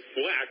to get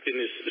whacked in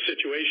this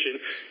situation,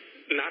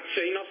 not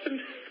say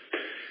nothing?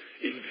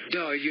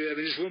 No,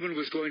 this woman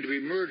was going to be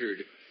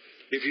murdered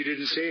if you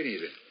didn't say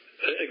anything.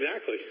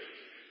 Exactly.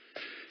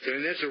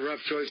 And that's a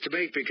rough choice to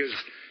make because,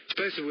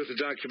 especially with the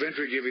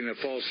documentary giving a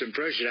false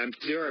impression,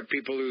 there are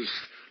people who,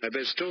 I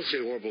bet, still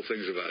say horrible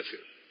things about you.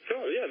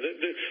 Oh, yeah.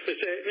 They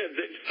say,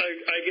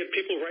 I get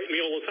people writing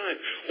me all the time,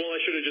 well, I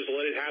should have just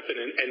let it happen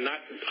and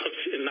not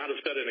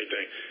have said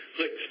anything.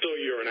 Like, still,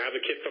 you're an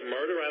advocate for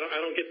murder?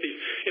 I don't get these,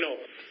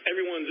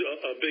 everyone's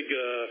a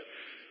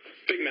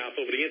big mouth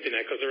over the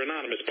internet because they're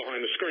anonymous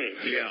behind the screen.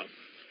 Yeah.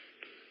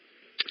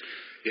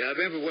 Yeah, I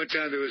remember one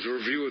time there was a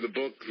review of the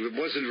book. It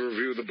wasn't a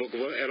review of the book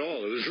at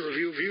all. It was a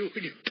review of you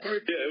and your partner.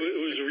 Yeah, it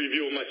was a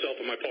review of myself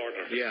and my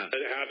partner. Yeah.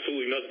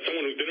 Absolutely nothing.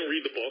 Someone who didn't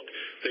read the book,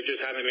 they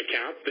just had an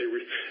account,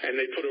 and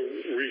they put a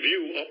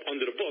review up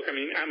under the book. I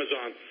mean,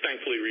 Amazon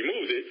thankfully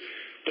removed it,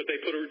 but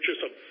they put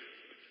just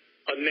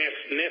a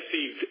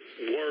nasty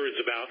words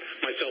about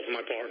myself and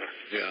my partner.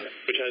 Yeah.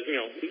 Which has,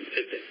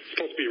 it's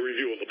supposed to be a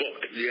review of the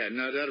book. Yeah,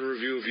 not a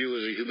review of you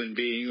as a human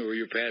being or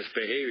your past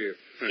behavior.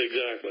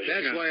 Exactly.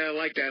 That's why I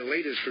like that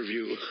latest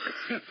review.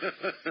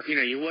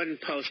 You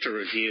wouldn't post a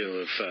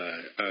review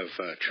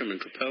of Truman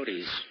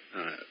Capote's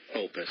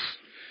opus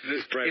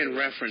in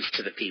reference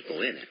to the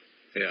people in it.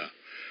 Yeah.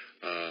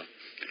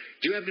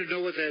 Do you happen to know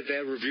what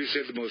that review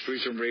said, the most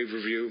recent rave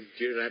review?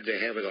 You don't have to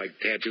have it,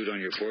 tattooed on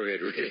your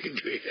forehead or anything,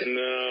 do you?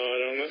 No, I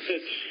don't know.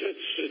 It's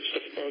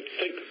I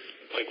think,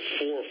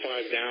 4 or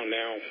 5 down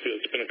now.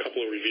 It's been a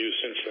couple of reviews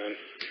since then.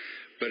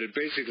 But it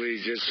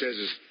basically just says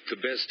it's the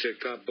best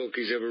cop book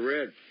he's ever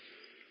read.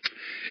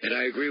 And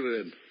I agree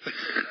with him.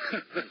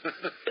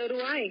 So do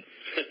I.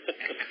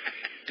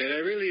 And I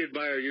really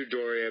admire you,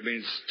 Dory. I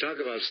mean, talk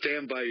about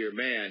stand by your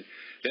man.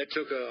 That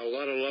took a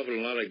lot of love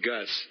and a lot of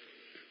guts.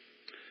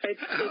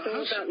 It's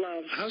all about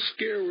love. How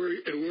scared were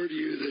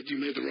you that you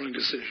made the wrong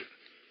decision?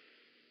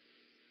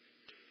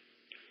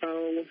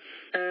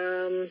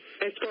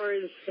 As far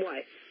as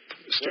what?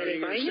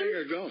 Starting by or him? staying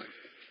or going? As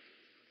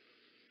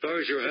far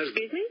as your husband.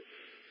 Excuse me?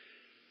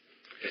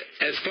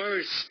 As far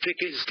as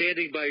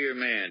standing by your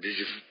man, did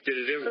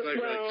it ever?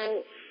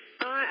 Well,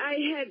 I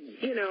had,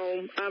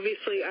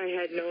 obviously I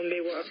had known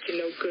they were up to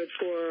no good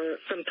for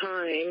some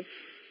time.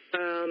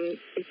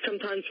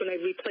 Sometimes when I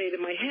replay it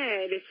in my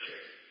head,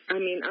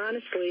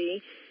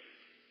 honestly,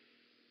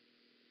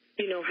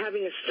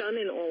 having a son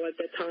and all at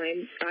that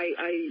time,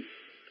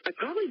 I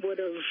probably would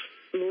have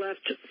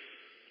left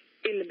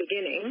in the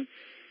beginning,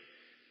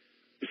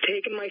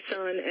 taken my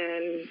son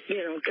and,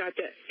 got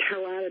the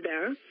hell out of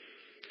there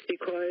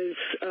because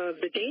of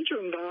the danger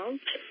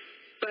involved.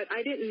 But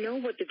I didn't know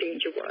what the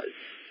danger was,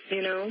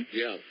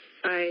 Yeah.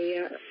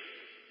 I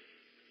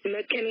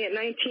met Kenny at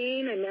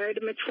 19. I married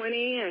him at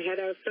 20. I had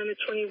our son at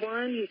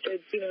 21. He said,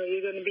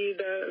 you're going to be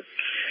the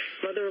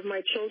mother of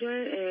my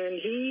children, and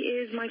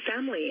he is my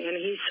family, and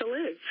he still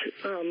is.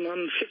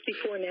 I'm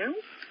 54 now.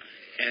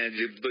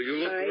 But you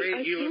look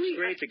great. You look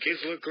great. The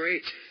kids look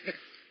great.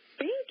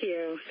 Thank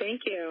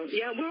you.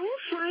 Yeah, we're all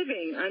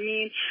thriving.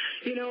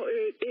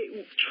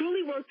 It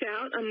truly worked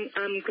out.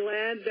 I'm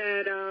glad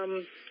that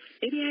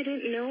maybe I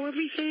didn't know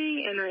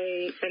everything, and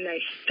I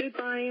stood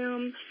by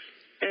him,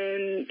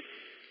 and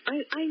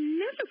I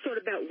never thought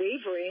about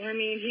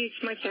wavering. He's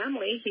my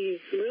family. He's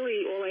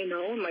really all I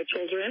know, and my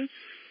children,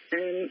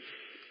 and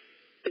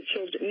the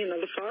children,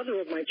 the father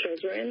of my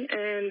children.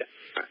 And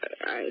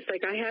it's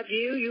like, I have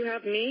you, you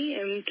have me,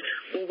 and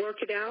we'll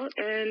work it out.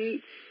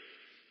 And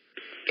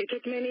it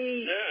took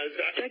many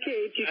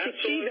decades. You could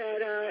see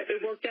that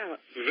it worked out.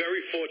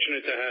 Very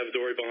fortunate to have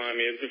Dory behind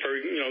me. It's a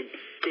very,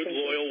 good,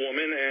 loyal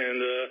woman, and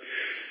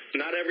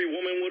not every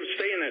woman would have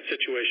stayed in that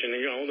situation.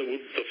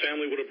 The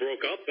family would have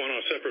broke up, went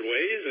our separate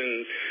ways, and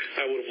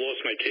I would have lost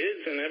my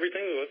kids and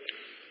everything. But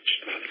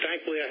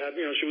thankfully, I had,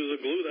 she was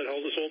the glue that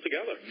held us all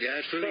together.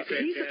 Yeah, it's really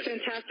fantastic. He's a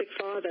fantastic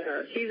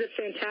father. He's a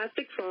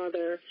fantastic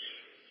father.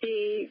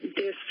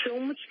 There's so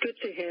much good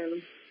to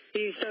him.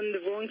 He's done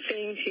the wrong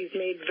things. He's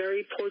made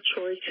very poor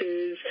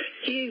choices.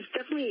 He's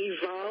definitely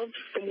evolved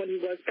from what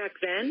he was back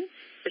then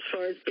as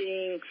far as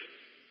being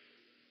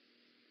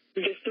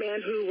this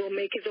man who will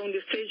make his own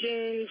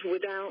decisions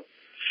without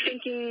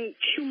thinking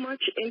too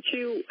much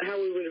into how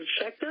it would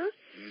affect us.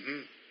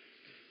 Mm-hmm.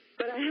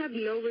 But I have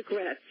no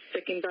regrets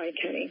sticking by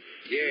Kenny.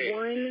 Yay.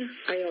 One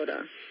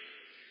iota.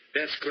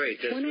 That's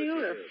great. That's one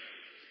iota.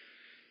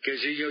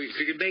 Because, if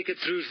you can make it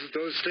through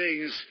those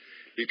things,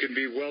 you can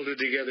be welded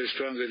together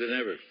stronger than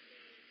ever.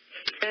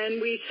 And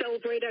we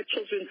celebrate our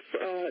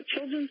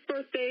children's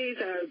birthdays,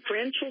 our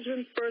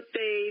grandchildren's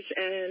birthdays,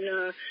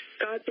 and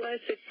God bless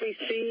if we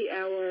see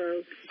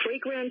our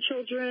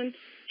great-grandchildren.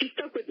 He's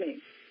stuck with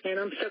me, and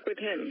I'm stuck with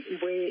him.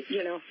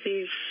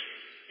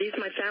 He's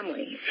my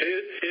family.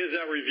 Here's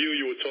that review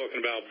you were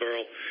talking about,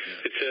 Burl.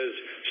 It says,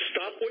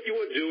 stop what you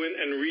are doing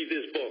and read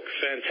this book.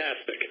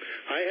 Fantastic.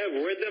 I have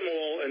read them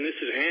all, and this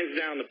is hands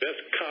down the best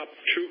cop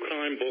true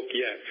crime book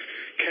yet.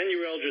 Ken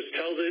Urell just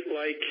tells it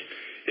like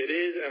it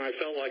is, and I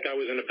felt like I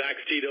was in the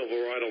backseat of a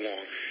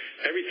ride-along.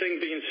 Everything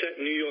being set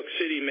in New York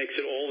City makes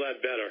it all that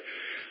better.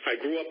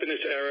 I grew up in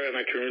this era, and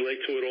I can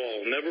relate to it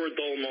all. Never a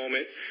dull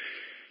moment.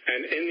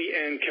 And in the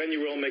end, Ken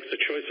Urell makes the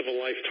choice of a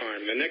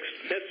lifetime. The next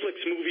Netflix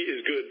movie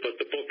is good, but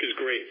the book is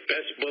great.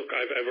 Best book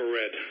I've ever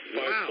read.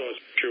 5 stars,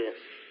 sure.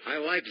 I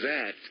like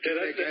that.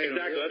 Yeah, exactly.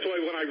 That's why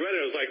when I read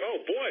it, I was like, oh,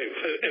 boy,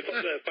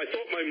 if I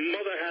thought my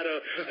mother had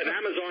an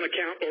Amazon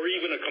account or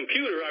even a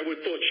computer, I would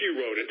have thought she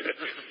wrote it.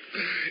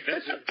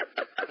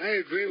 I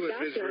agree with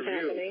this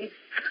review. Happening.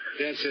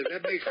 That's it.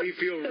 That makes me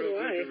feel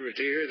real good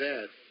to hear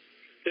that.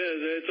 Yeah,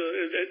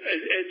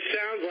 it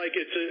sounds like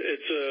it's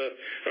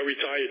a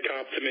retired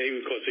cop to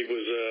me because he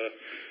was,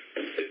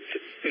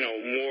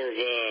 more of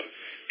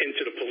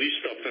into the police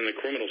stuff than the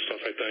criminal stuff,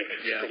 I think.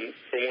 Yeah.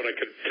 From what I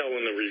could tell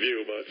in the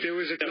review, but there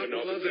was a couple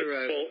other.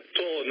 It's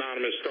all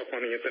anonymous stuff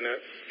on the internet.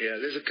 Yeah,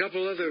 there's a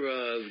couple other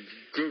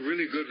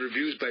really good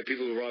reviews by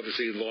people who are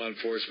obviously in law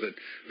enforcement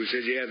who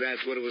said, "Yeah,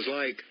 that's what it was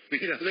like."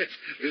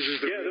 This is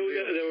the. Yeah,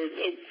 there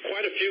were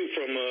quite a few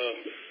from.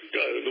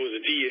 There was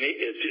a DEA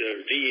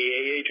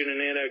agent in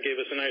there that gave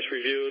us a nice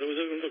review. There was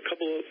a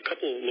couple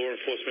of law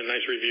enforcement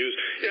nice reviews.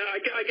 Yeah,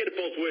 I get it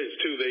both ways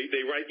too.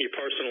 They write me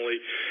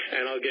personally,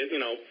 and I'll get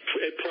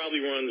it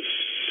probably runs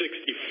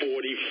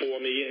 60-40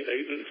 for me,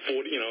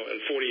 40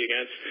 and 40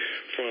 against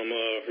from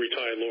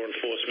retired law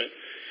enforcement.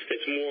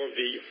 It's more of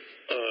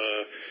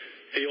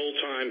the old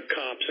time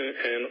cops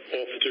and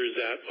officers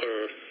that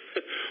are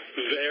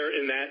there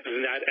in that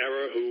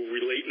era who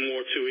relate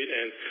more to it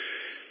and.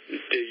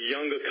 The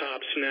younger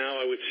cops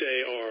now, I would say,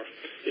 are,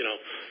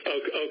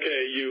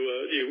 okay,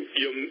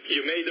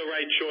 you made the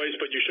right choice,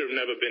 but you should have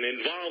never been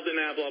involved in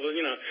that, blah, blah,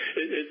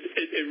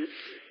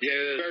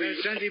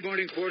 Sunday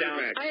morning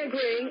quarterback. I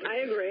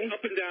agree.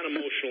 Up and down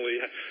emotionally,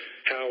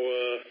 how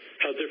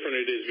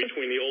different it is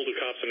between the older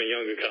cops and the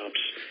younger cops.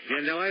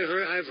 Yeah, no,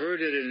 I've heard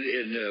it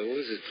in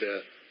what was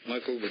it?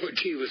 Michael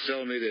Gordy was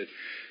telling me that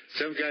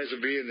some guys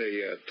will be in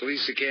the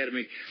police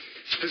academy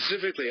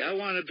specifically? I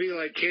want to be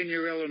like Ken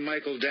Urell and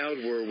Michael Dowd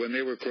were when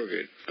they were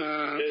crooked.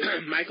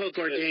 Michael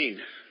Gordine,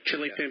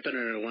 Chili Pimpin'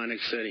 in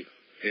Atlantic City.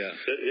 Yeah.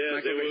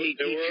 Yeah, there were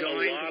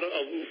a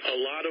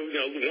lot of,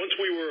 once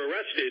we were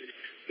arrested,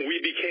 we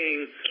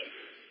became,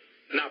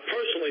 not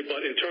personally,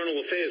 but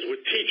internal affairs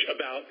would teach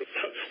about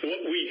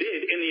what we did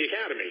in the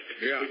academy.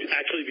 Yeah. We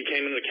actually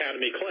became an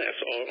academy class,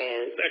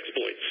 our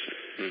exploits.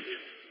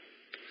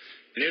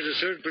 And there's a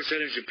certain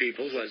percentage of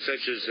people,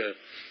 such as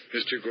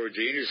Mr.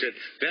 Gordine, who said,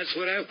 that's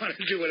what I want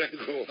to do when I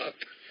grow up.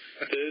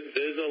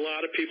 There's a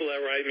lot of people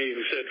that write me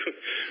who said,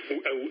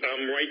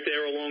 I'm right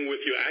there along with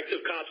you.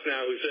 Active cops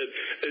now who said,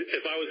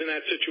 if I was in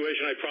that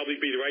situation, I'd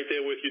probably be right there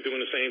with you doing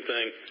the same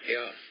thing.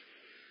 Yeah.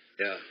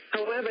 Yeah.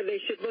 However,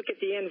 they should look at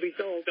the end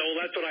result. Oh,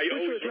 that's what I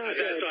always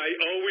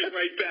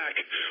write back.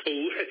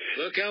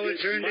 Look how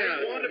it turned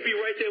out. You want to be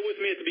right there with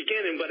me at the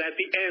beginning, but at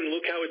the end,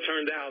 look how it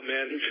turned out,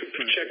 man.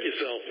 Check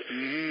yourself.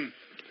 Mm-hmm.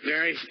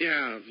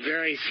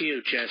 Very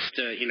few just,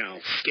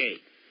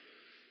 skate.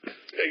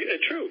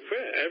 True.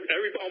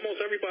 Yeah.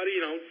 Almost everybody,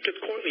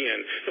 gets caught in the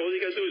end. All you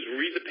got to do is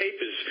read the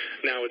papers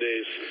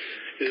nowadays.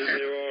 There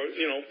are,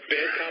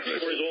 bad cop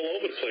stories all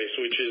over the place,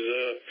 which is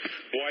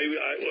why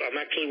I'm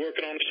actually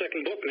working on a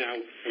second book now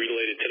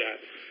related to that.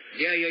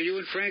 Yeah, you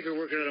and Frank are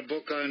working on a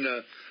book on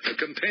a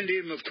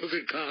compendium of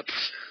crooked cops.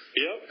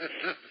 Yep.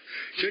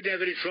 Shouldn't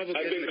have any trouble.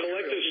 I've been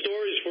collecting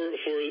stories for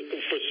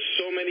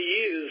so many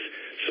years,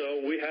 so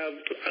we have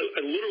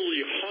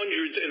literally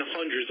hundreds and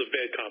hundreds of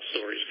bad cop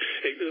stories.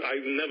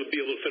 I'd never be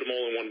able to fit them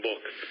all in one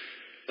book.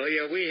 Oh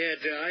yeah,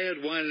 I had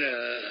one.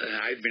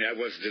 I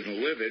didn't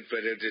live it,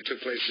 but it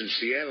took place in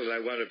Seattle. And I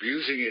wound up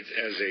using it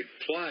as a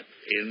plot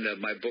in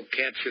my book,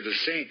 Capture the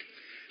Saint.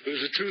 It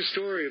was a true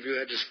story of you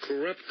had this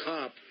corrupt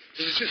cop.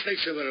 This is just like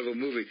something out of a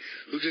movie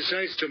who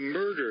decides to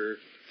murder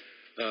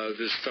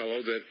this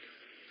fellow that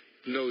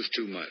knows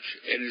too much,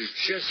 and it's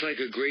just like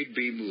a grade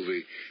B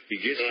movie. He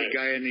gets the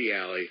guy in the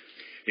alley.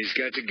 He's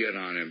got the gun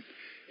on him.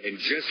 And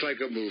just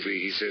like a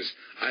movie, he says,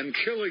 I'm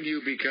killing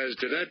you because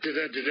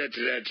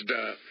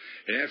da-da-da-da-da-da-da-da.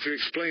 And after he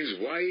explains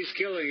why he's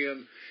killing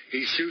him,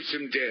 he shoots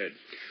him dead.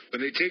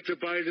 When they take the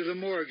body to the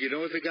morgue, you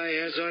know what the guy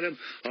has on him?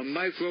 A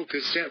micro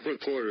cassette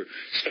recorder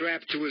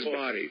strapped to his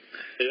body.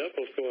 Yep,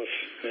 of course.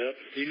 Yep.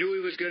 He knew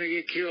he was going to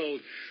get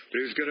killed, but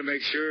he was going to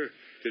make sure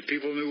that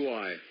people knew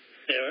why.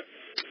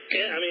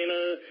 Yeah, I mean,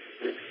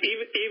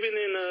 even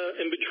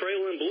in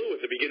Betrayal in Blue,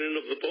 at the beginning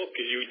of the book,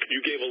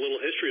 you gave a little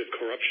history of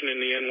corruption in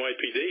the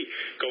NYPD,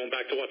 going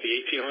back to, the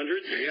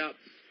 1800s? Yeah.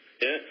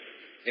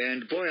 Yeah.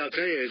 And, boy, I'll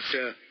tell you, it's,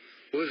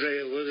 what was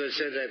I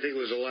said? I think it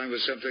was a line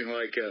with something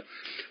like,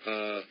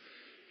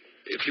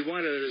 if you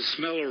want to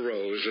smell a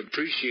rose,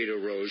 appreciate a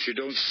rose, you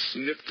don't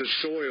sniff the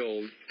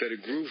soil that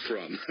it grew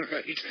from,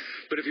 right?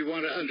 But if you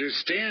want to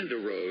understand a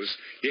rose,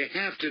 you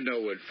have to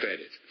know what fed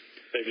it.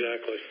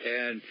 Exactly.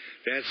 And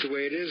that's the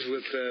way it is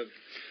with,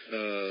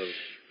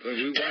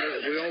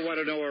 we all want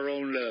to know our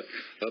own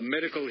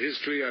medical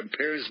history, our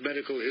parents'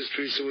 medical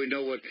history, so we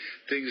know what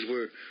things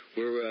we're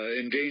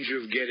in danger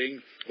of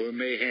getting or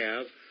may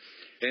have.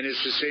 And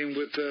it's the same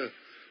with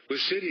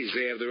cities.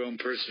 They have their own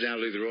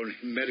personality, their own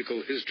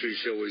medical history,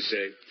 shall we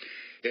say.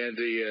 And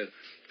the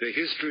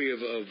history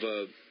of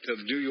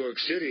New York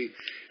City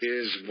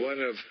is one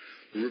of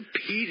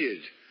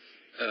repeated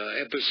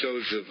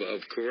episodes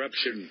of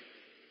corruption.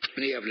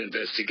 And they have an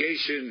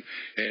investigation,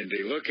 and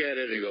they look at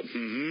it, and they go,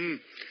 and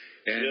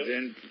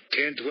then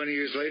 10, 20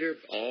 years later,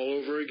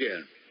 all over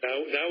again.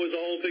 That was the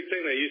whole big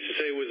thing. They used to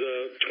say was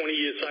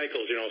 20-year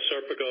cycles,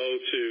 Serpico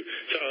to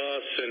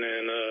us, and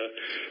then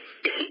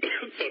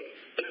but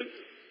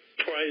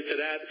prior to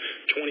that,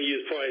 20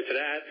 years prior to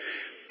that.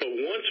 But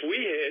once we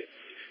hit,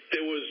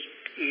 there was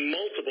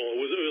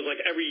multiple. It was like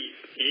every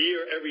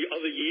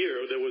other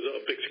year, there was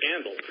a big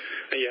scandal.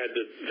 And you had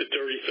the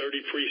Dirty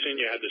 30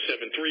 precinct, you had the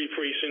 7-3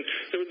 precinct.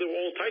 There were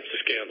all types of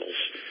scandals.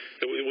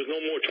 It was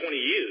no more 20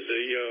 years.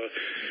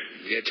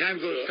 Time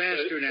goes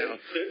faster now.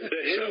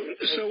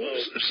 So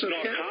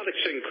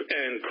narcotics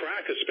and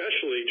crack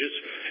especially, just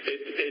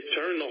it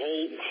turned the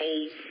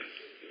whole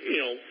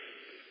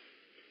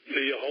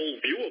the whole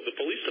view of the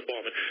police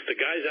department. The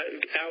guys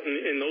out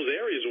in those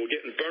areas were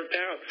getting burnt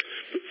out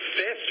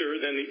faster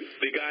than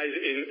the guys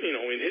in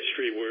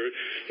history, where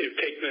it would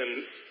take them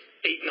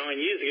 8-9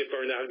 years to get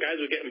burned out. Guys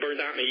were getting burned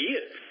out in a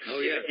year.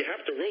 Oh yeah. You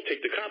have to rotate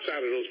the cops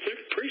out of those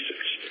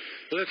precincts.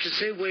 Well, that's the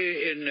same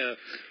way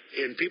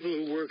in people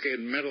who work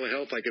in mental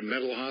health, like in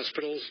mental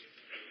hospitals.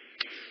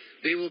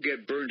 They will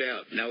get burned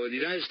out. Now, in the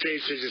United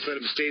States, they just let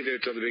them stay there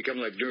until they become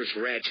like Nurse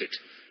Ratched,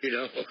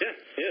 Yeah.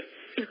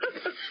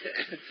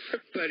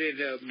 But in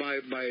my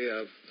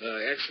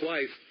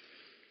ex-wife,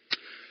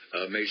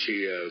 may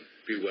she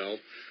be well.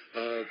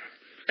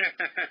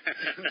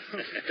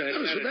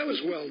 That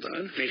was well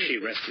done. May she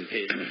rest in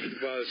peace.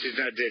 Well, she's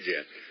not dead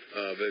yet,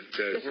 but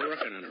we're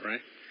working on it,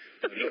 right?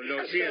 No,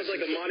 that sounds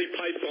like a Monty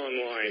Python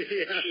line.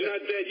 Yeah. She's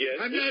not dead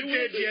yet. I'm not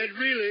dead yet,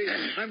 really.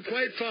 I'm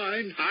quite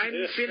fine.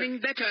 I'm feeling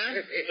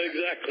better.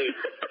 Exactly.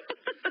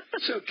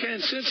 So, Ken,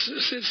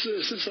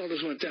 since all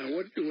this went down,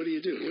 what do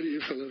you do? What do you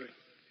do for a living?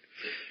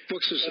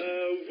 books is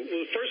Well,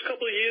 the first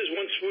couple of years,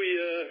 once we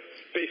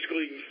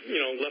basically,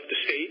 left the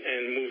state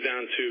and moved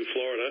down to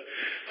Florida,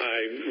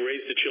 I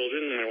raised the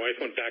children. My wife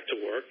went back to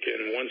work,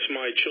 and once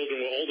my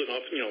children were old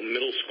enough,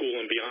 middle school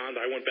and beyond,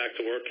 I went back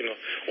to work in the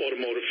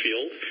automotive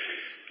field.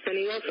 And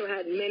he also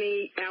had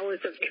many hours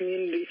of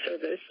community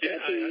service.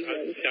 Yeah,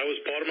 that was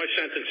part of my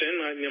sentencing.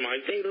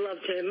 They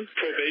loved him.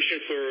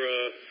 Probation for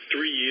 3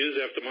 years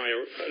after my,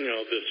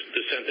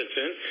 the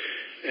sentencing,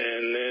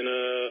 and then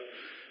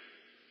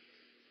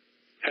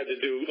had to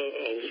do 1,000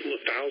 or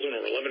 1,100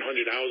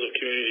 hours of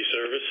community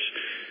service.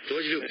 So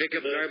what did you do? Pick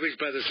up garbage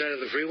by the side of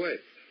the freeway?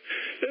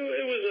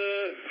 It was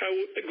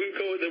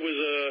there was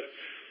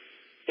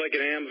like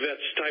an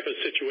AmVets type of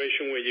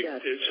situation where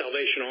it's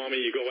Salvation Army,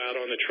 you go out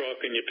on the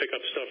truck and you pick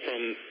up stuff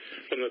from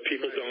the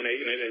people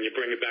donating it and you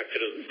bring it back to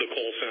the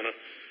call center.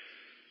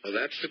 Well,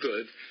 that's the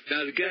good.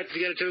 Now, you got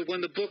to tell me,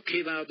 when the book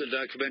came out, the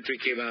documentary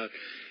came out,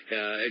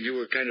 and you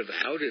were kind of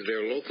outed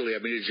there locally. I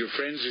mean, did your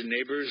friends and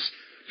neighbors,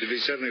 did they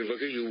suddenly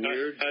look at you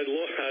weird? I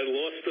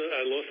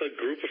lost a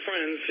group of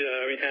friends.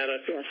 I had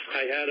a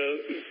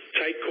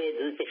tight core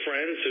group of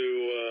friends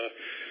who.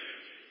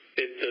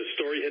 The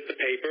story hit the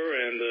paper,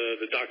 and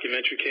the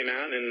documentary came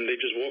out, and they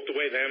just walked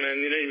away. They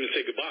didn't even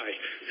say goodbye.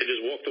 They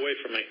just walked away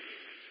from me.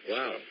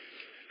 Wow.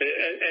 And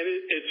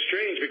it's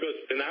strange because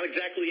they're not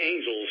exactly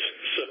angels.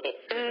 So.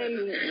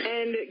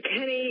 And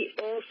Kenny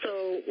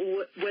also,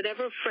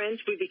 whatever friends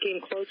we became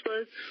close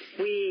with,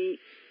 we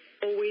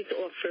always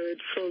offered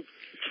full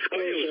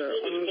disclosure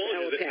of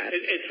our past.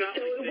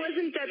 So it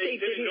wasn't that they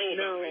didn't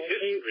know.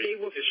 They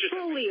were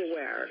fully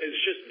aware.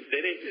 It's just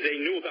they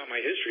knew about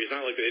my history. It's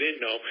not like they didn't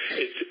know.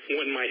 It's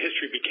when my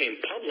history became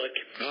public,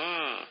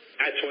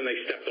 that's when they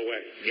stepped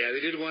away. Yeah,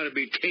 they didn't want to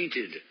be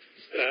tainted.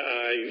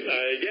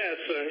 Yes,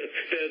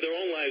 their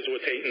own lives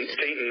were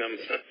tainting them.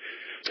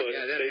 But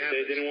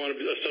they didn't want to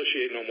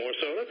associate no more,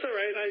 so that's all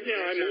right.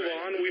 I move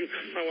on.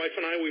 My wife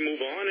and I, we move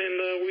on,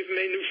 and we've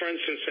made new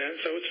friends since then,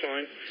 so it's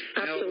fine.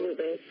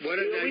 Absolutely.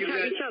 We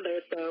have each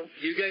other, so.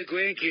 You got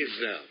grandkids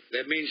now.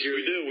 That means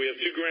We do. We have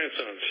 2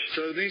 grandsons.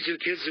 So it means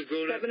your kids have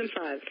grown 7 up. and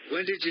 5.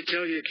 When did you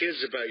tell your kids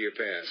about your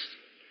past?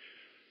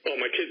 Oh,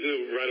 my kids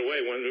knew right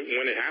away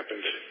when it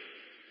happened.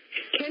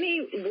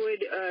 Kenny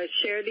would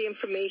share the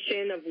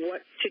information of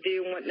what to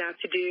do and what not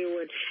to do,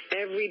 and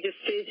every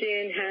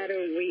decision had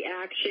a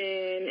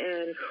reaction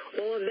and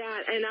all of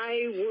that. And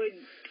I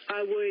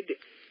would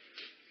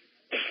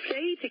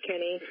say to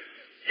Kenny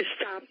to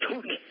stop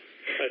talking.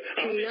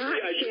 Do not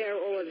share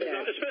all of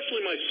that.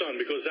 Especially my son,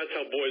 because that's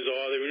how boys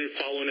are. They're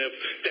following their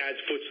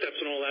dad's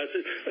footsteps and all that.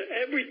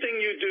 Everything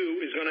you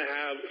do is going to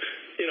have,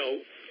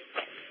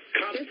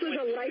 this was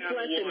a life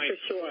lesson for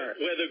sure.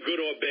 Whether good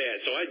or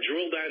bad. So I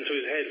drilled that into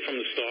his head from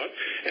the start,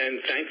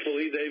 and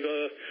thankfully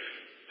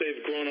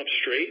they've grown up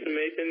straight and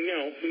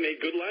made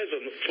good lives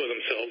for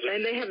themselves.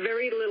 And they have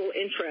very little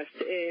interest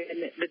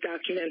in the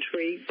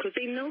documentary because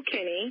they know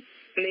Kenny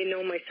and they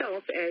know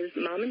myself as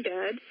mom and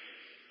dad,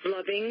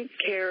 loving,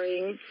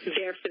 caring,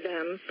 there for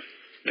them,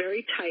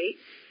 very tight.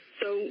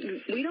 So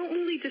we don't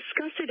really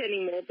discuss it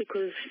anymore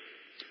because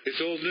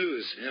it's old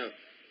news. Yeah.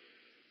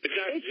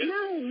 It's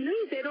no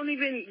news. They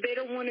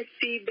don't want to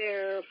see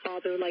their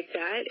father like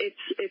that.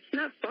 It's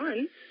not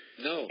fun.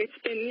 No. It's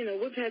been,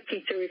 we've had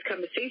some serious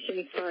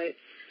conversations, but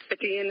at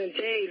the end of the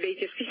day, they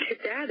just see their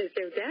dad as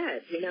their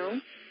dad, And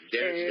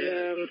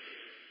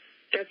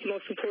that's the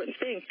most important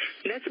thing.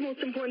 And that's the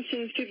most important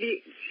thing to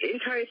the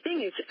entire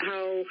thing is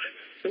how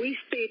we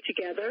stay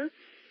together,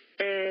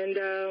 and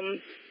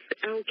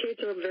our kids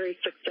are very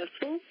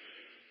successful.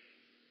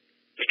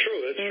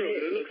 True, that's true.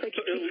 It looks like it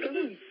keeps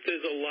going.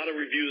 There's a lot of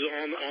reviews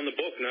on the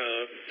book.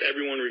 Now,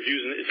 everyone reviews,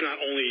 and it's not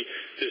only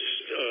this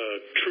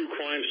true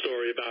crime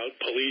story about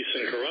police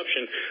and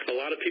corruption. A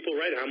lot of people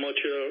write how much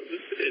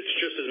it's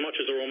just as much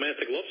as a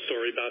romantic love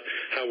story about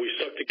how we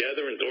stuck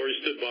together and Dory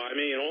stood by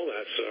me and all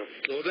that.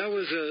 So. Well, that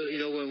was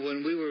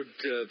when we were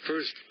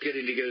first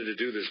getting together to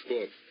do this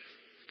book,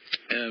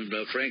 and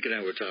Frank and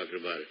I were talking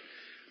about it.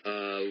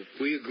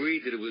 We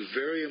agreed that it was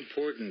very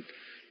important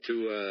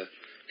to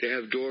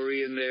have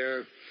Dory in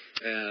there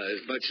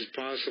as much as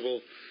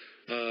possible.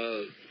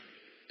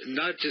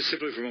 Not just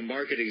simply from a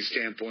marketing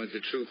standpoint, the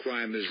true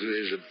crime is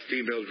a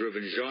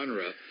female-driven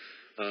genre,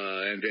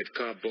 and that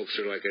cop books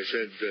are, like I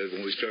said,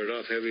 when we started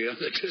off, heavy on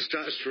the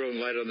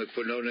testosterone, light on the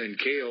quinona and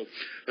kale.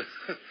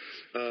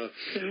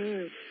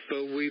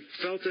 But we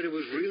felt that it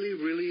was really,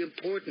 really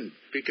important,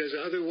 because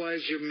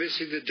otherwise you're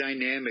missing the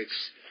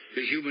dynamics,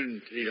 the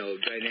human,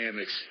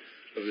 dynamics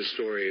of the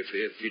story if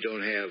you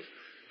don't have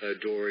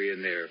Dory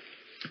in there.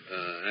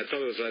 I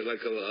thought it was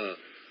like a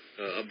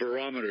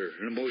barometer,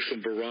 an emotional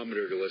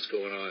barometer to what's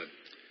going on.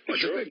 Well,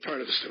 it's a big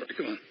part of the story.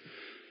 Come on.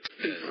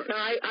 No,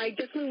 I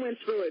definitely went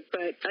through it,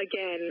 but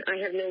again, I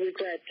have no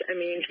regrets. I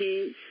mean,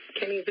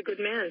 Kenny's a good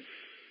man.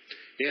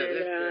 Yeah,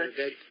 and,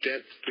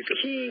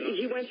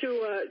 he went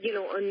through a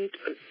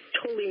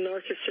totally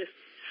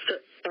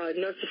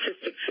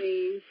narcissistic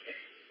phase,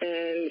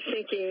 and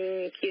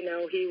thinking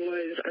he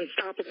was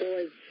unstoppable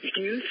as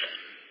youth.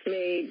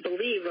 may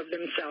believe of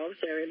themselves.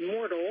 They're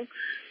immortal,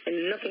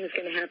 and nothing's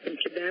going to happen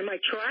to them. I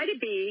try to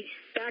be,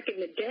 back in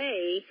the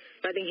day,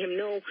 letting him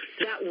know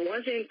that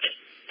wasn't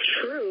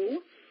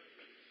true,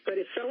 but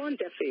it fell on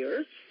deaf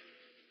ears.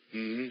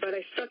 Mm-hmm. But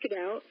I stuck it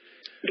out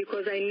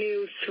because I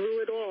knew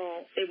through it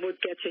all it would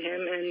get to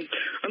him. And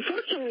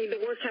unfortunately, the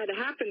worst had to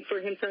happen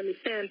for him to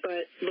understand,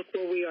 but look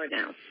where we are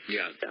now.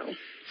 Yeah. So.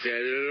 Yeah,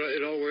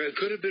 it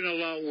could have been a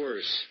lot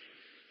worse.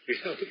 You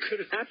know, it could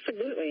have.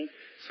 Absolutely.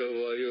 So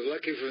you're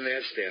lucky from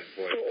that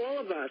standpoint. For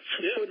all of us,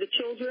 for the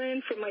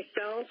children, for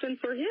myself, and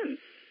for him.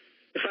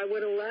 If I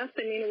would have left,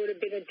 I mean, it would have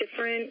been a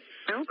different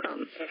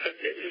outcome. I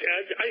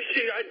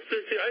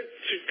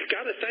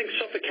got to thank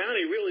Suffolk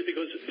County, really,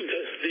 because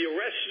the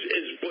arrest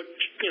is what,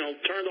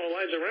 turned our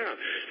lives around.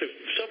 If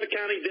Suffolk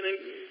County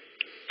didn't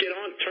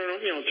turn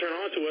on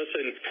to us,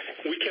 and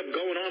we kept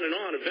going on and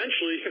on,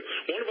 eventually,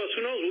 one of us,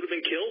 who knows, would have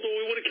been killed, or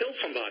we would have killed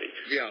somebody.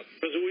 Yeah.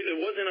 Because it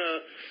wasn't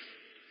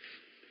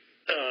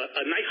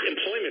a nice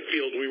employment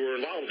field we were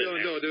involved in.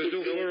 No, there was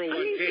no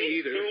 401k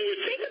either.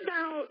 Think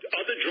about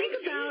other drug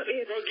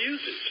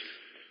uses.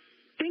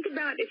 Think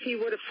about if he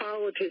would have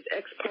followed his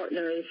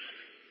ex-partner's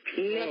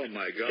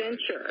next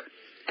venture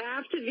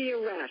after the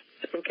arrest,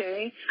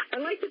 okay? I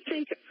like to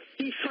think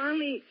he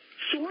finally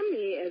saw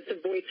me as the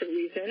voice of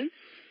reason,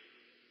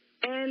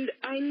 and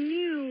I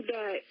knew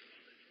that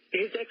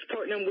his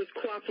ex-partner was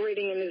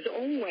cooperating in his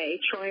own way,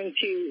 trying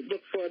to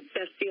look for a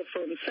best deal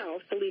for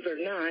himself, believe it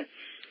or not.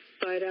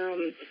 But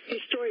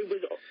his story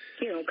was,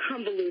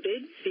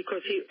 convoluted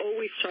because he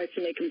always tried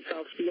to make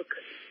himself look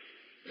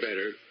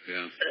better.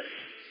 Yeah.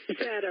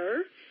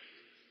 Better,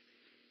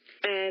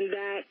 and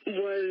that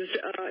was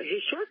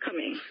his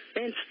shortcoming,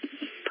 and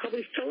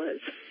probably still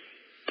is.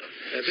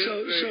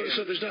 So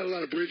there's not a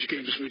lot of bridge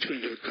games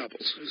between the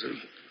couples, is there?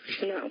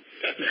 No.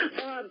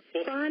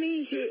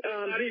 Bonnie,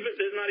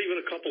 there's not even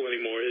a couple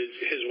anymore.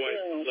 His wife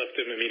left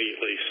him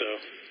immediately. So.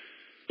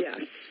 Yeah.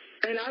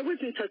 And I was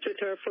in touch with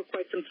her for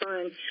quite some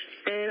time,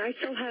 and I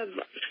still have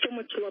so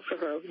much love for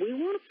her. We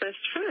were best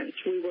friends.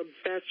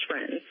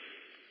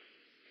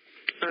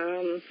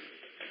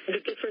 The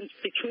difference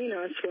between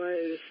us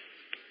was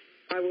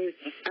I was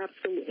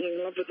absolutely in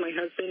love with my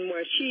husband,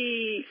 where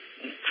she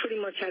pretty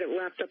much had it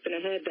wrapped up in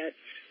her head that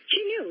she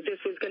knew this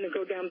was going to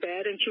go down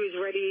bad, and she was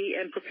ready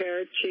and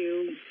prepared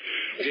to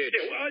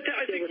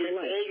I think we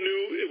all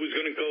knew it was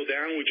going to go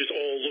down. We just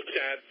all looked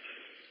at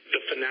the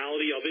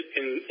finality of it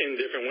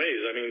in different ways.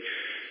 I mean,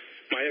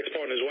 my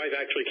ex-partner's wife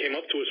actually came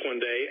up to us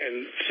one day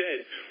and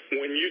said,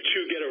 when you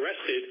two get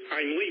arrested,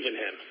 I'm leaving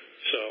him.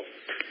 So,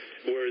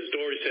 whereas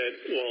Dory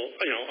said, well,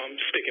 I'm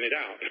sticking it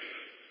out.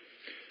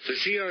 So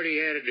she already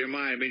had it in her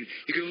mind. I mean,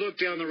 you can look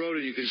down the road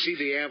and you can see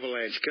the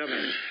avalanche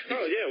coming.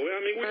 Oh,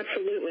 yeah.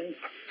 Absolutely.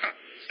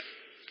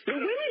 The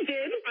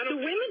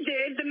women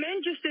did. The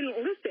men just didn't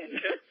listen.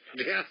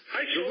 Yeah,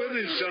 the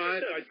women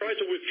saw it. I tried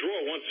to withdraw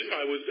once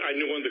I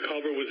knew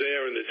undercover was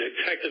there and the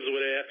detectives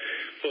were there,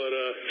 but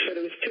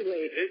it was too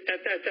late. At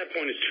that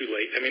point, it's too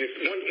late. I mean,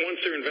 once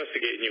they're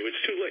investigating you,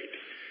 it's too late.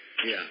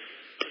 Yeah,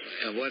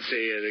 and once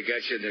they got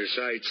you in their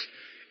sights,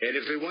 and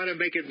if they want to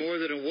make it more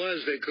than it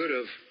was, they could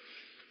have.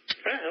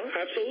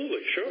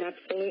 Absolutely, sure.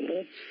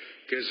 Absolutely.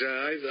 Because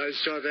I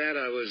saw that.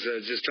 I was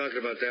just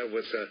talking about that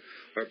with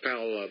our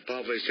pal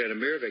Pavle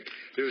Stanimirovic.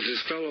 There was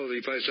this fellow,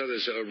 if I saw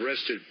this,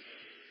 arrested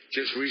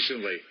just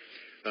recently.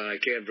 I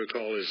can't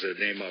recall his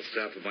name off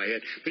the top of my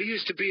head. But he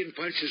used to be in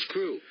Punch's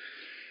crew.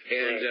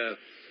 And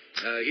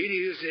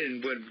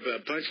when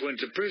Punch went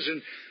to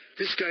prison,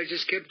 this guy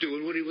just kept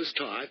doing what he was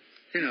taught,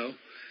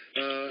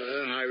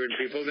 hiring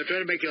people. They're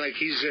trying to make it like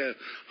he's the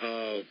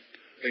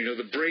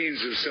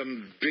brains of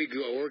some big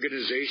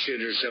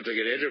organization or something,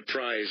 an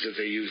enterprise, that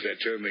they use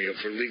that term,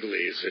 for legally.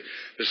 It's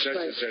a such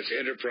and such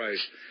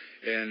enterprise.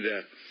 And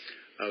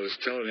I was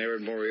telling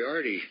Aaron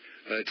Moriarty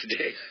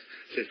today, I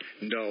said,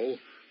 no.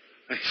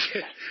 I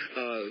said,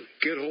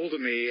 get hold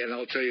of me and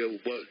I'll tell you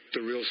what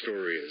the real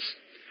story is.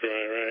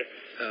 Right.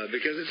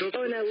 Because it's okay.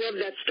 Oh, and I love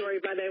that story,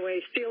 by the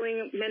way.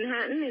 Stealing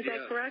Manhattan, is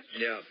that correct?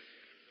 Yeah.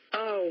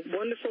 Oh,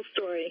 wonderful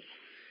story.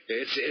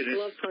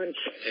 Love Punch.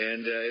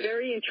 And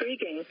very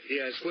intriguing.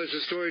 Yeah, it's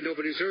a story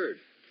nobody's heard.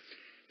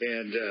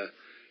 And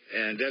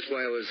that's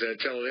why I was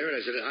telling Aaron,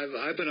 I said,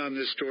 I've been on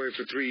this story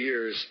for 3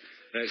 years.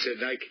 And I said,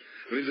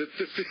 the thing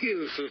that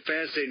was so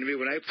fascinating to me,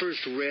 when I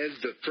first read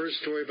the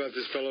first story about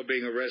this fellow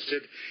being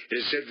arrested,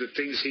 it said the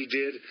things he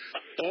did,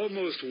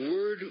 almost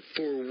word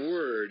for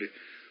word,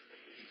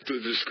 the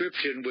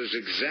description was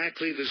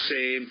exactly the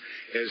same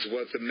as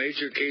what the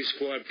Major Case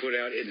Squad put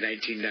out in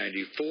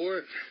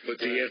 1994, what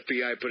the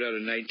FBI put out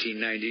in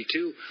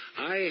 1992.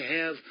 I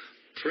have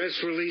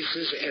press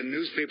releases and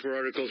newspaper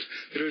articles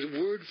that are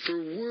word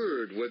for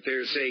word what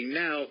they're saying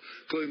now,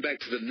 going back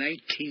to the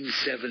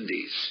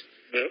 1970s.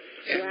 Yep.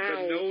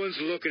 But no one's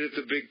looking at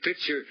the big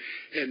picture,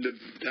 and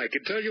I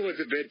can tell you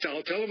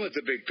I'll tell them what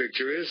the big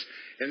picture is,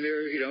 and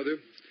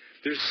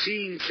they're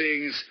seeing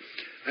things.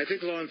 I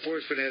think law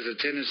enforcement has a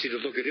tendency to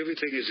look at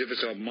everything as if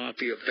it's a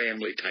mafia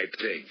family type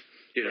thing,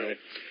 Right.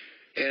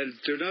 And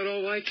they're not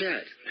all like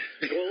that.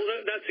 Well,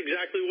 that's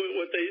exactly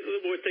what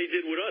they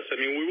did with us. I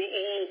mean, we were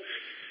all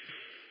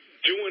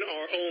doing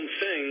our own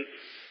thing,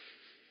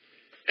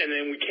 and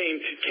then we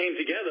came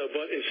together.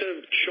 But instead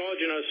of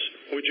charging us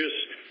with just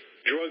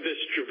drug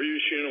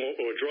distribution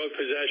or drug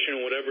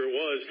possession or whatever it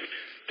was,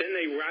 then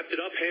they wrapped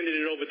it up, handed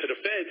it over to the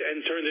feds,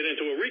 and turned it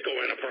into a RICO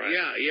enterprise.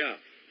 Yeah.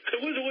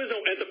 There was no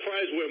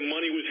enterprise where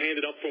money was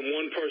handed up from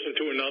one person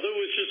to another. It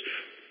was just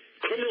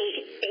criminals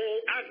all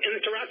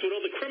interact with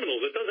other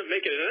criminals. It doesn't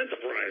make it an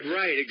enterprise.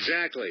 Right,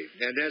 exactly.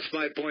 And that's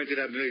my point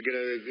that I'm going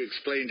to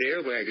explain to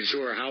Airwagon,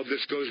 sure, how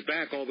this goes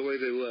back all the way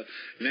to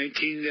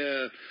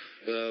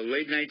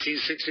late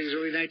 1960s,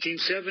 early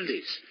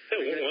 1970s.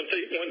 Yeah,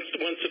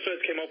 once the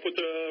feds came up with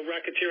the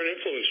racketeer and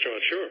influence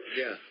charge, sure.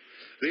 Yeah.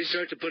 They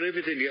start to put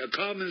everything, a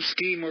common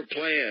scheme or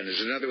plan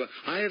is another one.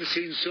 I have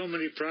seen so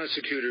many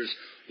prosecutors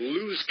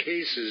lose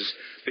cases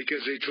because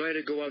they try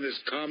to go on this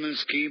common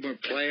scheme or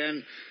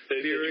plan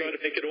theory. They try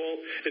to make it all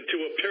into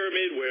a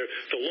pyramid where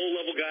the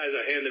low-level guys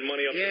are handing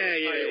money up to the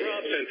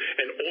higher-ups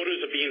and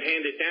orders are being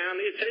handed down.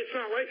 It's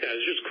not like that.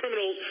 It's just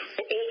criminals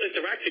all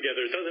interact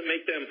together. It doesn't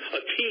make them a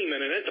team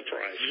and an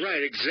enterprise.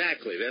 Right,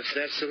 exactly. That's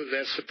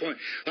the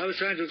point. I was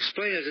trying to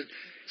explain it.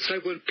 It's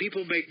like when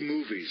people make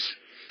movies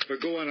or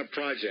go on a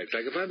project.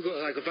 Like if I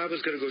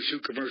was going to go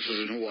shoot commercials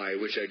in Hawaii,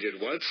 which I did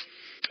once,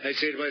 I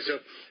say to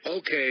myself,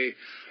 okay,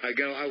 I'm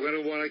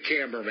going to want a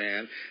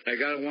cameraman. I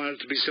got to want it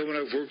to be someone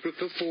I've worked with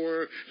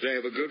before, that I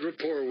have a good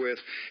rapport with,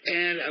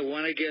 and I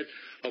want to get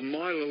a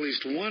model, at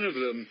least one of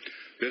them,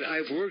 that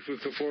I've worked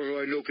with before who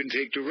I know can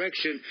take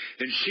direction,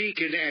 and she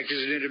can act as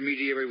an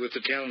intermediary with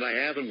the talent I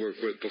haven't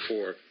worked with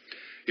before.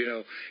 You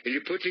know, and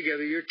you put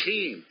together your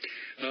team.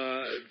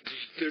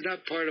 They're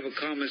not part of a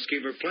common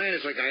scheme or plan.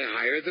 It's like I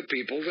hire the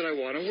people that I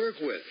want to work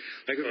with.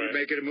 Like if we're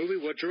making a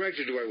movie, what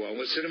director do I want?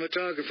 What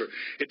cinematographer?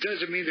 It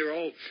doesn't mean they're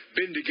all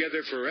been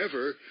together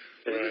forever.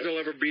 Whether they'll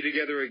ever be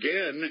together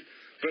again.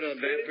 But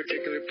on that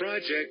particular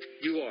project,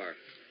 you are.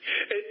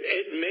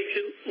 It makes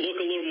it look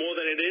a little more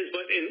than it is,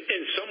 but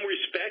in some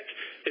respect,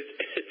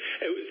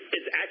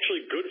 it's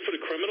actually good for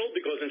the criminal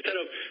because instead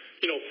of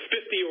 50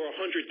 or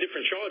 100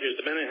 different charges,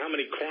 depending on how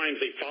many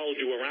crimes they followed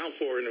you around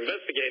for and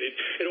investigated,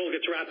 it all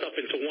gets wrapped up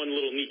into one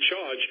little neat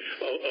charge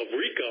of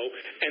RICO.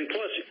 And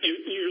plus,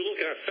 you're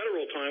looking at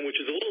federal time,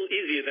 which is a little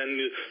easier than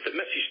the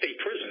messy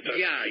state prison.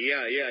 Yeah.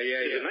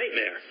 It's a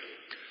nightmare.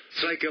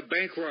 It's like a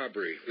bank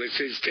robbery. It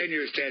says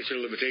 10-year statute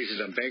of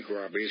limitations on bank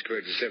robbery is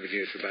compared to 7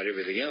 years for about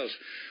everything else.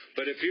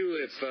 But if you're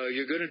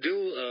going to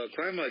do a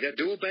crime like that,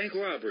 do a bank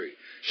robbery.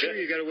 Sure,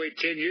 you got to wait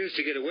 10 years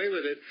to get away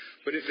with it,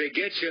 but if they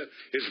get you,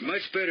 it's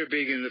much better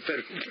being in the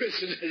federal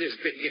prison than it is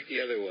being in the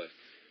other one.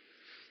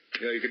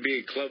 You could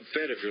be club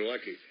fed if you're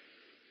lucky.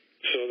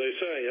 So they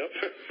say, yep.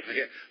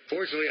 Yeah.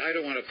 Fortunately, I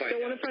don't want to find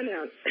out. Don't want to find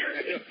out.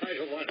 I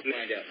don't want to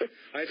find out.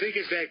 I think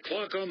it's that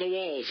clock on the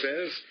wall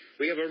says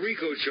we have a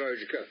RICO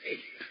charge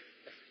coming.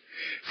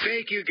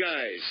 Thank you,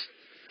 guys.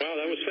 Wow,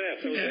 that was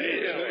fast.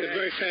 A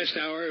very fast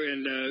hour,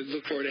 and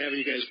look forward to having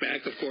you guys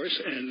back, of course.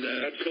 And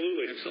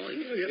Absolutely. Yep,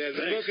 Yeah,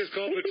 the book is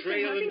called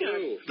Betrayal in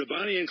Blue. The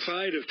Bonnie and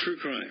Clyde of true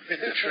crime.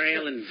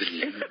 Betrayal in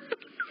Blue.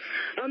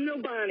 I'm no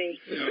Bonnie.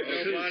 No,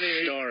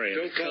 Bonnie, Story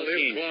don't of call him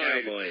cocaine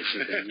Clyde. cowboys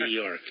in New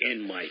York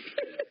and Mike.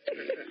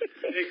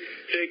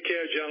 Take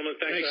care, gentlemen.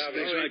 Thanks for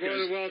having me. You're more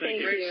than welcome.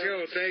 Thank Great you.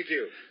 show. Thank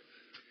you.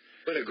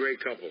 What a great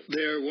couple.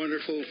 They're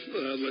wonderful.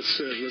 Let's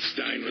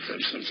dine with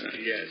them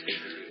sometime. Yes.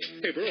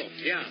 Hey, Burl.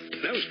 Yeah.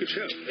 That was a good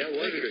show. That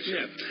was a good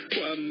show.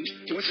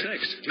 Yeah. What's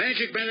next?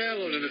 Magic Man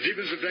Allen and the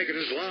Demons of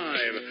Decadence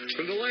live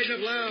from the Light Up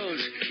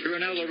Lounge here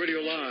on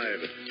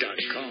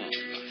OutlaWRadioLive.com.